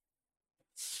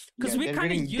 Because Yeah, we're they're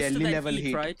kind of getting used to Delhi that level heat,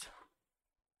 heat. right?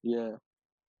 Yeah.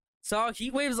 So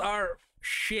heat waves are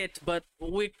shit, but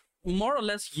we're more or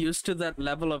less used to that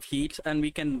level of heat, and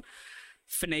we can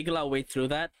finagle our way through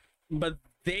that. But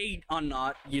they are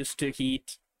not used to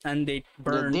heat, and they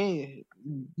burn.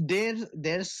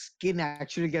 Their skin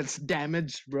actually gets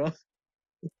damaged, bro.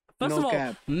 First no of all,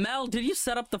 cap. Mel, did you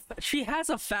set up the? She has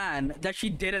a fan that she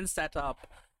didn't set up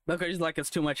because like it's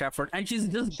too much effort, and she's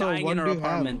just So dying what in her do you have?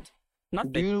 apartment. Do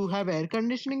Nothing. you have air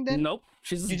conditioning then? Nope.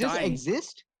 She's You just just dying.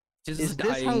 exist? She's Is just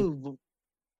this dying. how?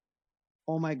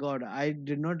 Oh my god! I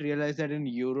did not realize that in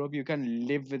Europe you can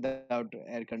live without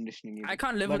air conditioning. I even.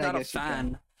 can't live But I without a guess you can.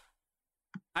 fan.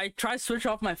 I try switch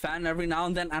off my fan every now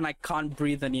and then, and I can't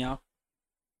breathe anyhow.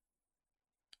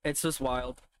 It's just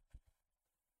wild.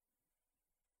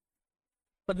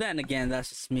 But then again, that's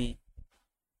just me.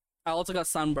 I also got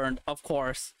sunburned, of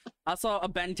course. I saw a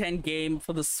Ben 10 game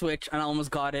for the Switch, and I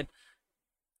almost got it.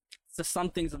 So some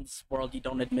things in this world you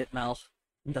don't admit, Mel.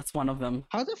 And that's one of them.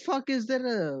 How the fuck is there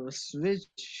a Switch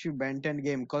Ben 10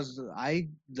 game? Cause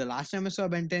the last time I saw a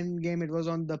Ben 10 game, it was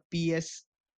on the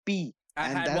PSP. I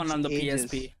And had one that's on the ages.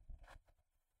 PSP.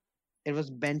 It was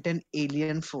Ben 10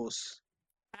 Alien Force.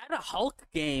 I had a Hulk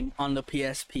game on the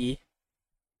PSP.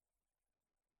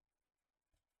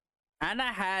 And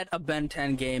I had a Ben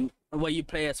 10 game where you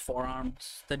play as Four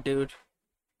Arms, the dude.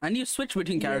 And you switch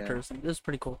between Yeah. characters. And this is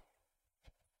pretty cool.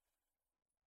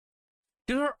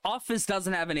 Dude, her office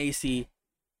doesn't have an AC.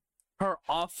 Her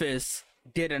office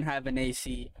didn't have an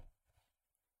AC.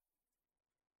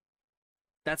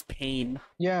 That's pain.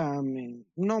 Yeah, I mean,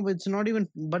 no, it's not even.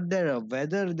 But the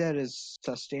weather there is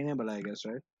sustainable, I guess,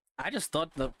 right? I just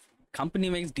thought the company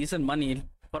makes decent money.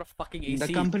 Put a fucking AC.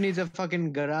 The company's a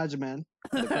fucking garage, man.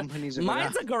 The company's a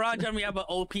Mine's garage. a garage and we have an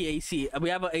OP AC. We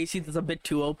have an AC that's a bit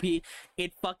too OP.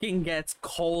 It fucking gets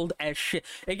cold as shit.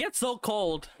 It gets so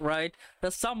cold, right?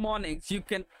 That some mornings you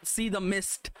can see the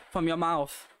mist from your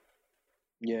mouth.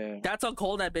 Yeah. That's how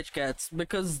cold that bitch gets.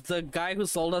 Because the guy who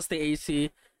sold us the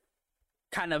AC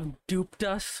kind of duped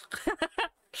us.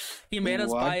 He made us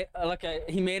What? buy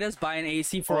he made us buy an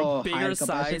AC for Oh, a bigger higher size.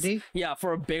 capacity? Yeah,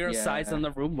 for a bigger size Yeah. than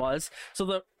the room was.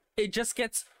 So it just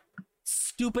gets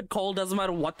stupid cold, doesn't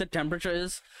matter what the temperature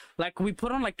is. Like we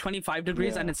put on like 25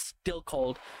 degrees and Yeah. it's still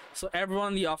cold. So everyone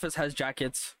in the office has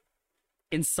jackets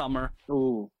in summer.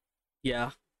 Oh.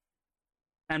 Yeah.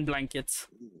 And blankets.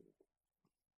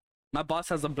 My boss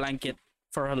has a blanket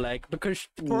for her leg because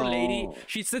poor lady, No.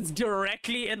 she sits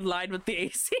directly in line with the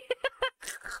AC.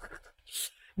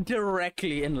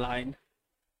 Directly in line.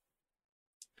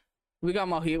 We got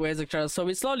more heat waves, etc. So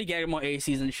we slowly getting more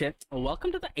ACs and shit.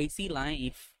 Welcome to the AC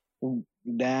life.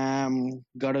 Damn.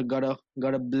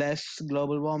 Gotta bless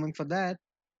global warming for that.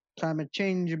 Climate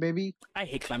change, baby. I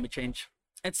hate climate change.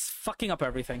 It's fucking up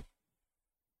everything.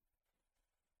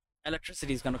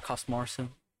 Electricity is gonna cost more soon.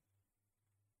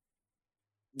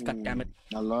 God damn it.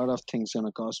 A lot of things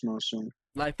gonna cost more soon.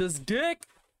 Like this dick.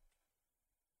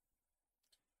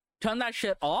 turn that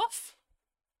shit off,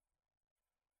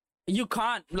 you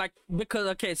can't, like, because,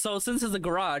 okay, so since it's a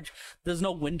garage, there's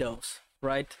no windows,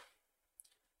 right?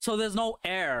 So there's no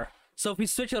air. So if we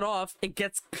switch it off, it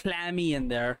gets clammy in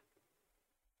there.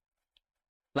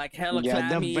 Like hella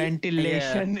clammy. The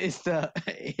ventilation is the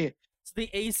So the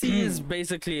AC is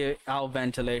basically our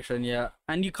ventilation, yeah.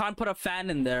 And you can't put a fan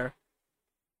in there,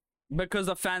 because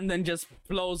the fan then just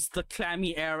blows the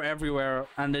clammy air everywhere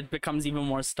and it becomes even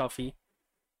more stuffy.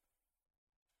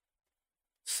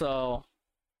 So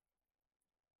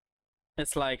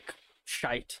it's like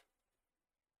shite.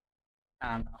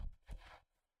 I don't know.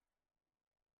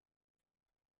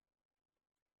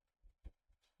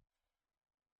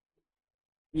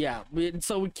 Yeah,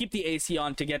 so we keep the AC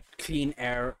on to get clean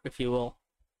air, if you will.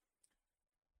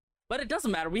 But it doesn't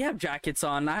matter. We have jackets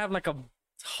on. I have like a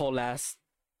whole ass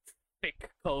thick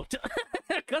coat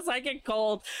because I get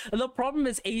cold. And the problem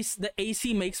is the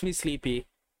AC makes me sleepy.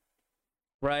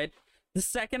 Right? The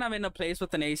second I'm in a place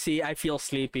with an AC, I feel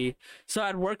sleepy. So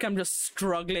at work, I'm just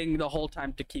struggling the whole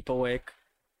time to keep awake.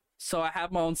 So I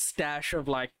have my own stash of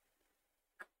like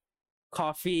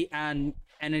coffee and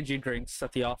energy drinks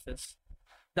at the office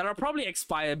that are probably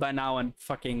expired by now and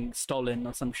fucking stolen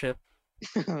or some shit.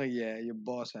 Oh yeah, your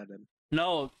boss had them.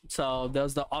 No, so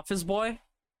there's the office boy.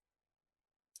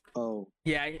 Oh.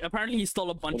 Yeah, apparently he stole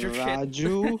a bunch of shit.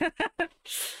 Raju?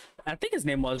 I think his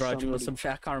name was Raju or some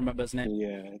shit. I can't remember his name.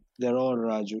 Yeah, they're all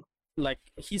Raju. Like,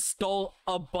 he stole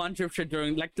a bunch of shit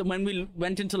during, like, when we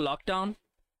went into lockdown.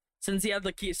 Since he had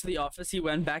the keys to the office, he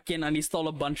went back in and he stole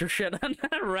a bunch of shit and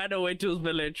ran away to his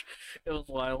village. It was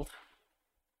wild.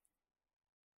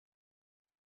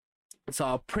 So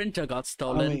our printer got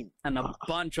stolen and a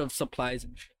bunch of supplies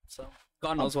and shit. So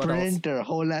God knows what else. Printer,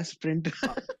 whole ass printer.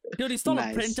 Dude, he stole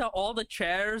a printer, all the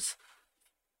chairs.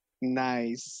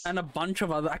 Nice. And a bunch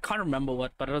of other, I can't remember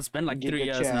what, but it's been like 3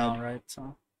 years now, right?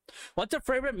 So, what's your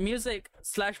favorite music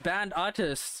 / band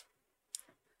artist?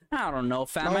 I don't know,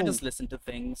 fam. I just listen to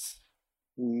things.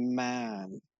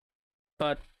 Man.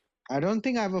 But I don't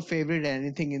think I have a favorite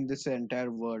anything in this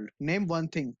entire world. Name one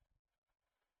thing.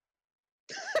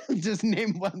 Just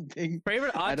name one thing.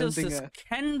 Favorite artist is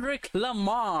Kendrick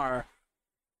Lamar.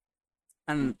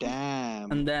 And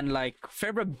damn. And then like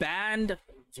favorite band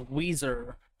is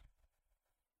Weezer.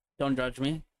 Don't judge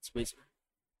me. It's Weezer.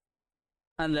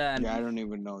 And then I don't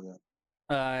even know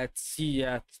that. It's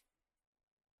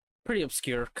pretty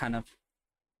obscure kind of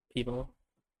people.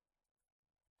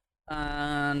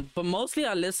 But mostly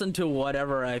I listen to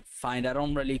whatever I find. I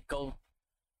don't really go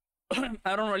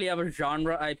I don't really have a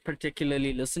genre I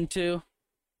particularly listen to,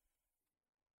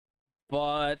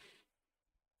 but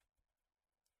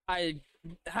I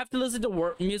have to listen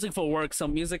to music for work, so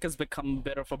music has become a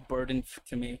bit of a burden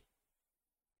to me.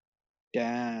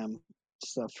 Damn,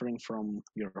 suffering from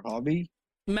your hobby?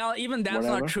 Mel, even that's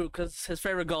not true, because his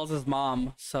favorite girl is his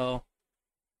mom, so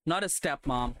not his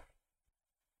stepmom.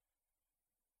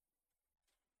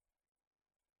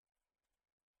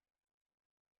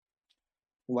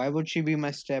 Why would she be my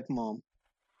stepmom?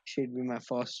 She'd be my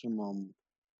foster mom.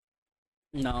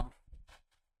 No.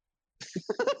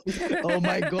 Oh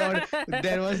my god,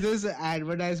 there was this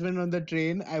advertisement on the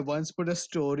train. I once put a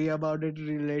story about it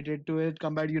related to it.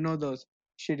 Compared, you know those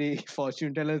shitty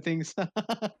fortune teller things.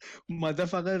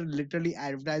 Motherfucker literally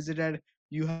advertised it at,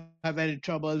 you have any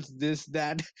troubles, this,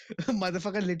 that.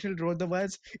 Motherfucker literally wrote the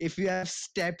words, if you have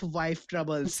stepwife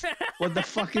troubles. What the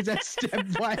fuck is that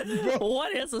stepwife, bro?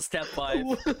 What is a stepwife?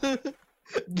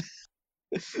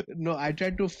 No, I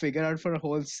tried to figure out for a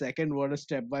whole second what a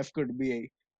stepwife could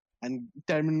be. And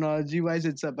terminology wise,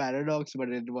 it's a paradox, but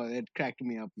it cracked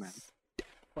me up, man.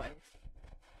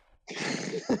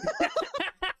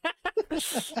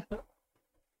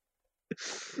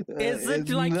 Is it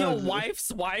like your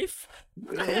wife's wife?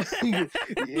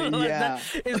 Yeah.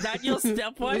 Is that your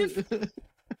stepwife?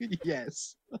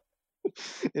 Yes.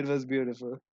 It was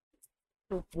beautiful.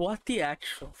 What the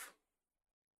actual?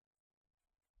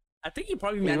 I think he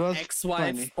probably meant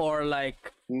ex-wife funny. Or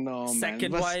like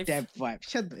second wife. Stepwife.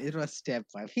 It was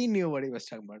stepwife. He knew what he was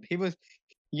talking about. He was,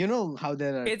 you know how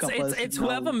there are couples. It's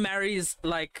whoever marries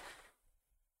like.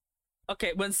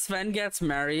 Okay, when Sven gets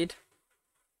married,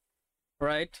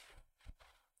 right?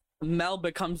 Mel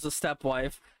becomes the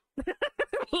stepwife.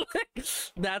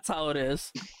 That's how it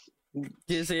is.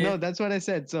 You see? No, that's what I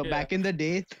said. So back in the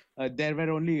day, there were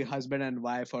only husband and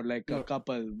wife or like a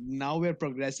couple. Now we're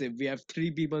progressive. We have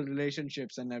 3 people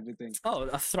relationships and everything. Oh,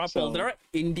 a throuple. So, there are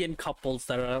Indian couples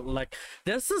that are like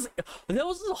there was this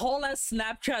whole ass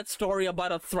Snapchat story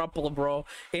about a throuple, bro,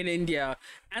 in India,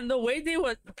 and the way they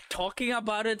were talking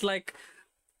about it, like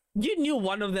You knew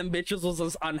one of them bitches was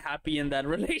just unhappy in that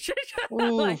relationship.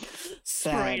 Ooh, Like,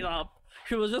 straight sad. up.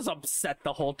 She was just upset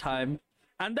the whole time.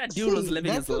 And that dude was See,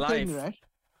 living his that's the life. thing, right?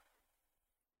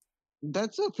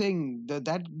 That's the thing that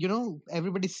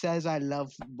everybody says I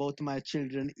love both my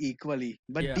children equally,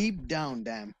 but Yeah. deep down,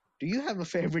 damn, do you have a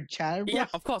favorite child, bro? Yeah,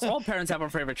 of course. All parents have a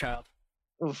favorite child.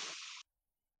 Oof.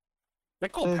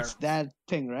 Like all So parents. it's that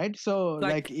thing, right? So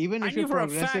like even if you're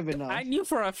progressive enough, I knew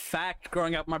for a fact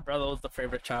growing up my brother was the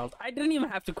favorite child. I didn't even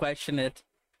have to question it.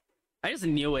 I just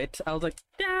knew it. I was like,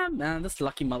 damn man, this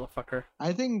lucky motherfucker.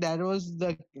 I think that was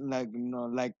the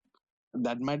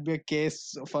that might be a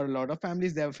case for a lot of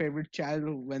families. They have a favorite child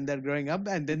when they're growing up,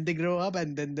 and then they grow up,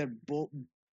 and then they're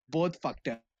both fucked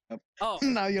up. Oh,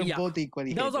 Now you're yeah. both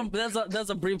equally. There's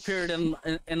a brief period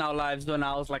in our lives when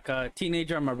I was like a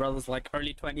teenager and my brother's like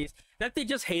early 20s that they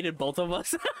just hated both of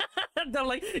us. They're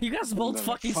like, you guys both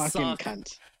fucking suck.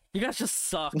 Cunt. You guys just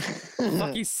suck.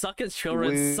 Fucking suck as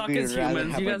children, suck as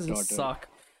humans. You guys just suck.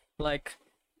 Like,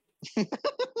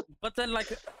 but then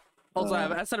like, also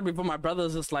I said it before. My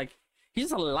brother's just like,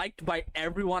 he's liked by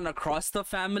everyone across the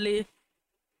family.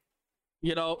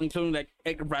 You know, including like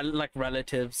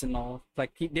relatives and all.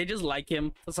 Like they just like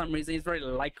him for some reason. He's a very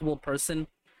likable person.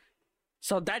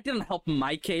 So that didn't help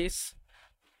my case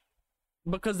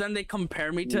because then they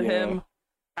compare me to him,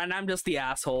 and I'm just the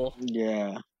asshole.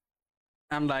 Yeah.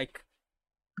 I'm like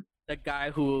the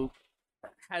guy who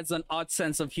has an odd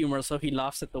sense of humor, so he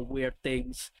laughs at the weird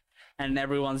things, and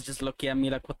everyone's just looking at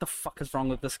me like, "What the fuck is wrong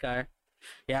with this guy?"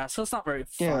 Yeah, so it's not very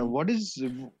fun. Yeah. What is?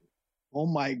 Oh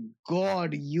my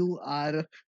god, you are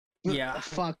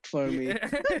fucked for me.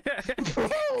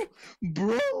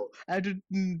 bro, I had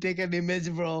to take an image,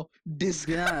 bro.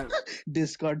 Discord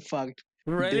fucked.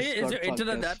 Really? Discord Is your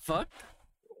internet us. that fucked?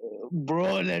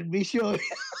 Bro, let me show you.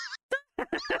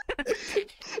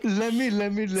 let me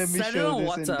Send show it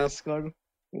on this in WhatsApp. Discord.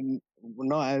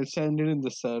 No, I'll send it in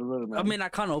the server, man. I mean, I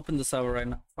can't open the server right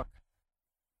now. Fuck.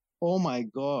 Oh my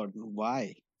god,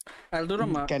 why? I'll do it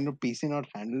on my... Can your PC not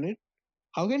handle it?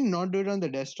 How can you not do it on the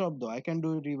desktop though? I can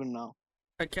do it even now.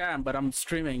 I can, but I'm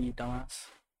streaming, you dumbass.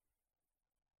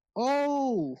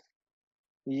 Oh,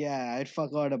 yeah, I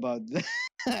forgot about that.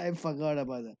 I forgot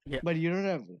about that. Yeah. But you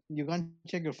can't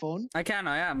check your phone? I can,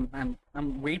 I am.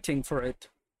 I'm waiting for it.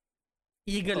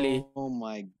 Eagerly. Oh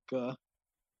my god.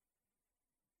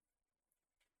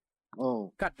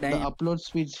 Oh, God damn. the upload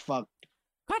speed's fucked.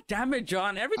 God damn it,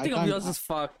 John. Everything of yours is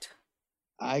fucked.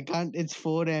 I can't. It's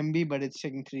 4 MB, but it's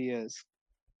taking 3 years.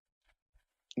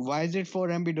 Why is it 4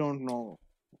 MB? Don't know.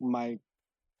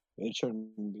 It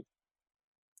shouldn't be.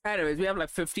 Anyways, we have like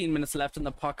 15 minutes left in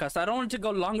the podcast. I don't want it to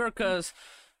go longer because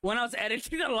when I was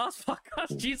editing the last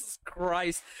podcast, Jesus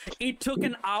Christ, it took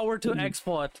an hour to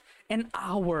export. An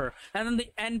hour. And then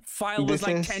the end file was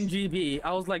like 10 GB.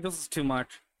 I was like, this is too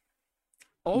much.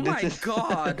 Oh my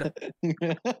god.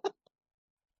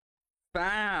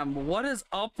 Fam, what is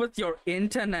up with your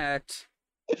internet?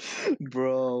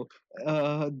 Bro,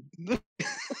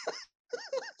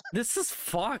 this is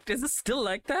fucked. Is it still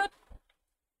like that?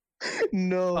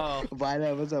 No, while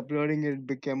I was uploading it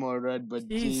became alright, but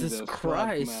Jesus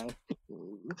Christ, fuck,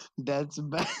 man. That's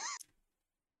bad.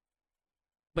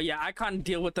 But yeah, I can't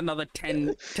deal with another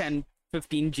 10, 15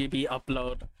 GB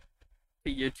upload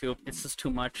to YouTube. It's just too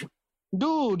much.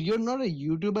 Dude, you're not a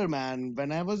YouTuber, man.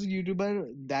 When I was a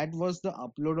YouTuber, that was the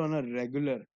upload on a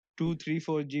regular 2, 3,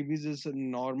 4 GBs is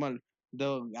normal.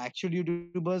 The actual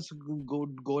YouTubers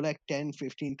go like 10,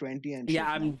 15, 20 and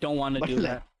yeah, shit, I don't want to do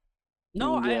like, that.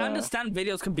 No, I understand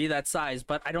videos can be that size,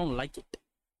 but I don't like it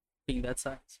being that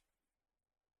size.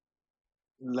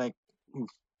 Like,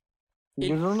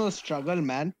 you don't know struggle,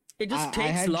 man. It just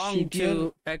takes long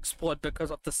to export because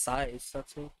of the size.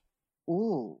 That's it.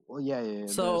 Oh, yeah.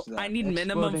 So I need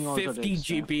minimum 50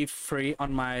 GB free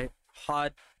on my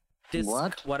hard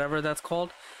disk, whatever that's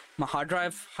called. My hard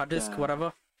drive, hard disk,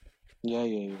 whatever.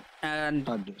 Yeah. And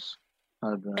hard disk.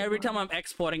 Every time I'm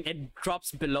exporting, it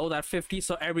drops below that 50,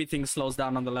 so everything slows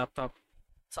down on the laptop.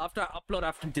 So after I upload, I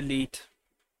have to delete.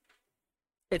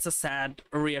 It's a sad,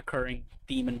 reoccurring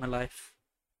theme in my life.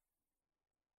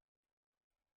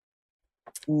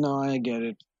 No, I get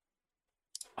it.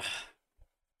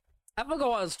 I forgot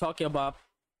what I was talking about,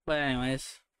 but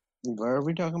anyways. What are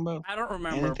we talking about? I don't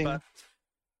remember, but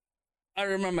I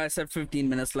remember I said 15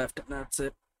 minutes left, and that's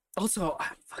it. Also,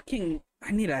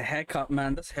 I need a haircut,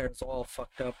 man. This hair is all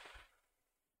fucked up.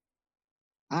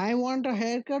 I want a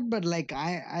haircut, but like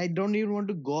I don't even want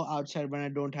to go outside when I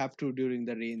don't have to during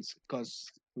the rains,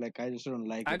 cause like I just don't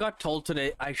like it. I got told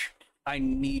today I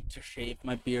need to shave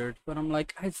my beard, but I'm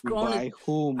like, I've grown By it.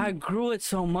 whom? I grew it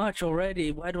so much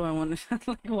already. Why do I want to?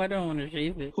 Like, why do I want to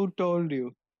shave it? Who told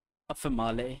you? A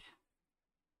famale.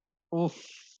 Oof.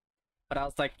 But I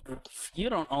was like, you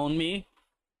don't own me.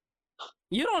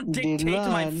 You don't dictate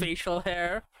my Dylan, facial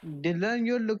hair. Dylan,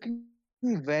 you're looking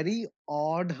very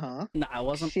odd, huh? Nah, I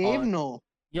wasn't Shave odd. no.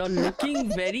 You're looking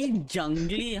very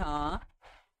jungly, huh?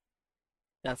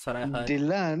 That's what I heard.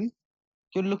 Dylan,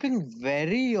 you're looking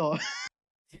very odd.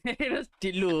 It was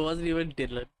Tillu. It wasn't even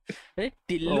Dylan. Hey,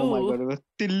 Tillu. Oh my god, it was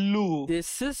Tillu.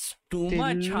 This is too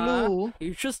much, huh? Tillu.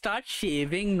 You should start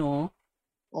shaving, no?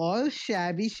 All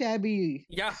shabby.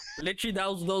 Yeah, literally,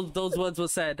 those words were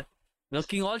said.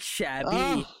 Looking all shabby,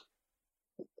 Ah.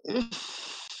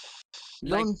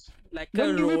 like Don't, like a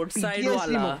don't give me roadside PTSD,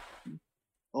 wala.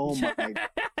 oh my god.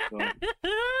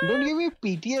 Don't give me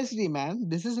PTSD, man.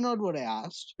 This is not what I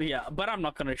asked. Yeah, but I'm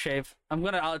not gonna shave.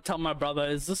 I'll tell my brother.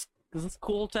 Is this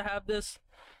cool to have this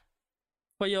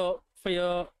for your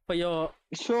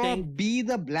Sure, thing? be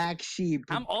the black sheep.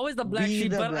 I'm always the black Be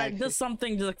sheep, the but black there's sheep.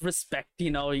 something to like respect.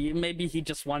 You know, maybe he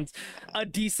just wants a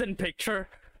decent picture.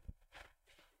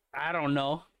 I don't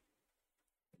know.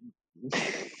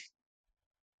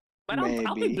 But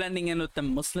I'll be Maybe. blending in with the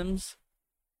Muslims.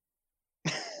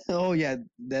 Oh yeah,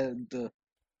 the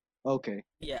okay.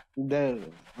 Yeah, The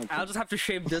okay. I'll just have to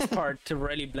shave this part to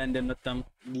really blend in with them.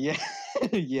 Yeah,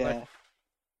 yeah.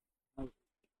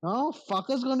 Oh,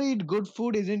 fucker's gonna eat good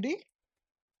food, isn't he?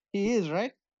 He is,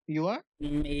 right? You are?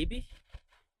 Maybe.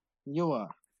 You are.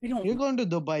 We don't. You're going to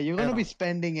Dubai. You're I going to be don't-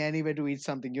 spending anywhere to eat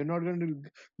something. You're not going to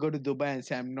go to Dubai and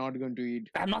say, I'm not going to eat.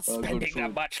 I'm not good spending that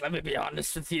food. much. Let me be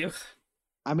honest with you.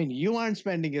 I mean, you aren't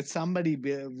spending it. Somebody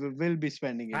will be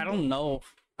spending it. I though. don't know.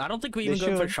 I don't think we They even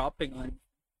go for should. shopping. Like,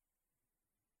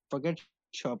 Forget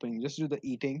shopping. Just do the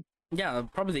eating. yeah,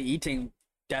 probably the eating.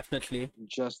 Definitely.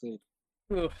 Just the.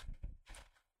 Ugh.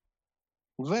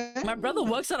 Well, My brother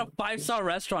works at a 5-star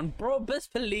restaurant, bro.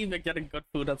 Best believe you're getting good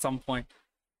food at some point.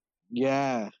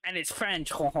 Yeah. And it's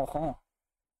French. Also,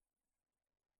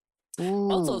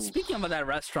 Ooh. speaking about that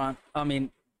restaurant, I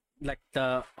mean, like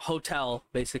the hotel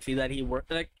basically that he worked.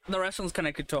 Like the restaurant's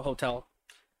connected to a hotel.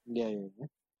 Yeah.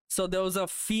 So there was a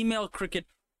female cricket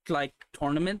like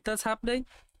tournament that's happening,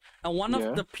 and one Yeah.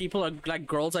 of the people are like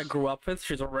girls I grew up with.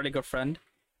 She's a really good friend.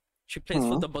 She plays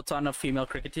for the Botswana female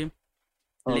cricket team,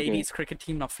 Okay. ladies cricket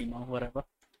team, not female, whatever.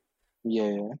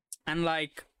 Yeah. And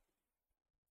like,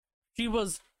 they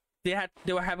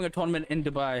were having a tournament in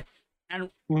Dubai, and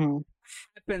Mhm.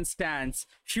 happenstance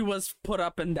she was put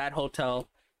up in that hotel.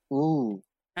 Ooh.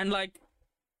 And like,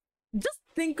 just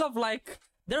think of like,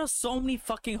 there are so many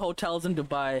fucking hotels in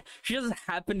Dubai. She just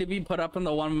happened to be put up in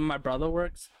the one where my brother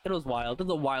works. It was wild. It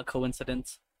was a wild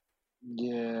coincidence.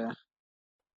 Yeah.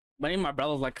 But even my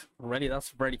brother was like,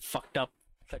 that's already fucked up.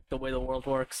 Like the way the world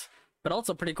works. But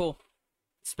also pretty cool.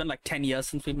 It's been like 10 years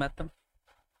since we met them.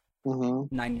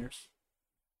 Mm-hmm. 9 years.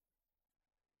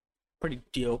 Pretty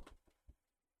dope.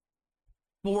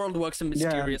 The world works in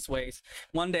mysterious ways.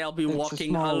 One day I'll be It's a walking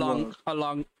small along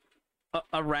world.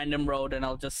 a random road and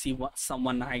I'll just see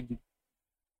someone I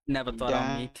never thought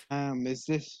I'd meet. Damn, is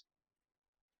this?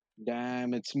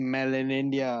 Damn, it's Mel in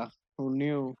India. Who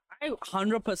knew? I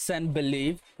 100%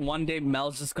 believe one day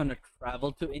Mel's just gonna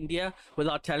travel to India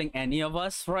without telling any of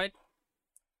us, right?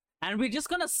 And we're just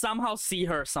gonna somehow see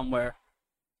her somewhere.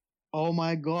 Oh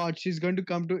my god, she's going to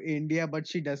come to India, but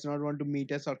she does not want to meet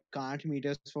us or can't meet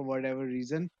us for whatever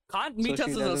reason. Can't meet So us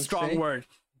she is a doesn't strong say? word.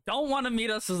 Don't want to meet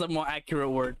us is a more accurate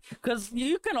word. Because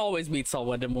you can always meet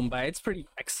someone in Mumbai. It's pretty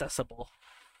accessible.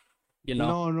 You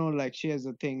know? No, like she has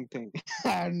a thing.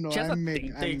 I don't know. She has a I'm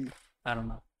making. thing. I don't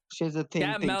know. She has a thing.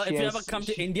 Yeah, Mel, She if you has- ever come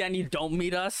to she- India and you don't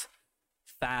meet us,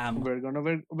 fam. we're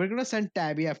gonna send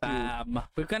Tabby after you. Fam.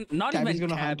 We're gonna, not Tabby's even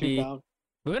gonna hunt you Tabby. down.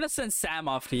 We're gonna send Sam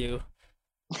after you.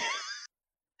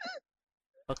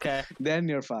 Okay. Then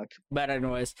you're fucked. But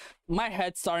anyways, my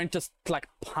head's starting to like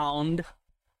pound.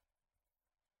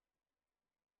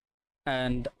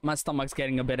 And my stomach's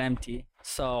getting a bit empty.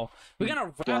 So we're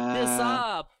gonna wrap this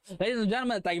up. Ladies and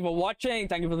gentlemen, thank you for watching.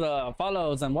 Thank you for the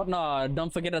follows and whatnot.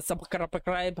 Don't forget to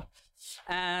subscribe.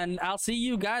 And I'll see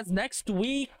you guys next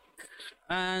week.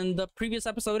 And the previous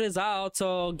episode is out,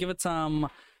 so give it some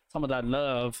of that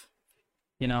love.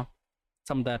 You know?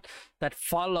 Some of that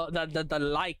follow, the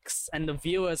likes and the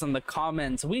viewers and the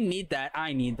comments. We need that.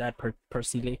 I need that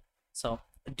personally. So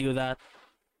do that.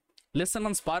 Listen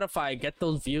on Spotify. Get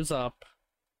those views up.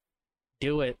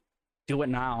 Do it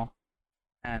now.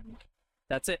 And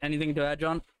that's it. Anything to add,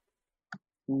 John?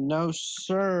 No,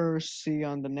 sir. See you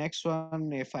on the next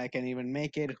one. If I can even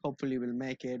make it. Hopefully we'll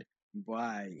make it.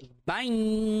 Bye.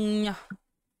 Bye.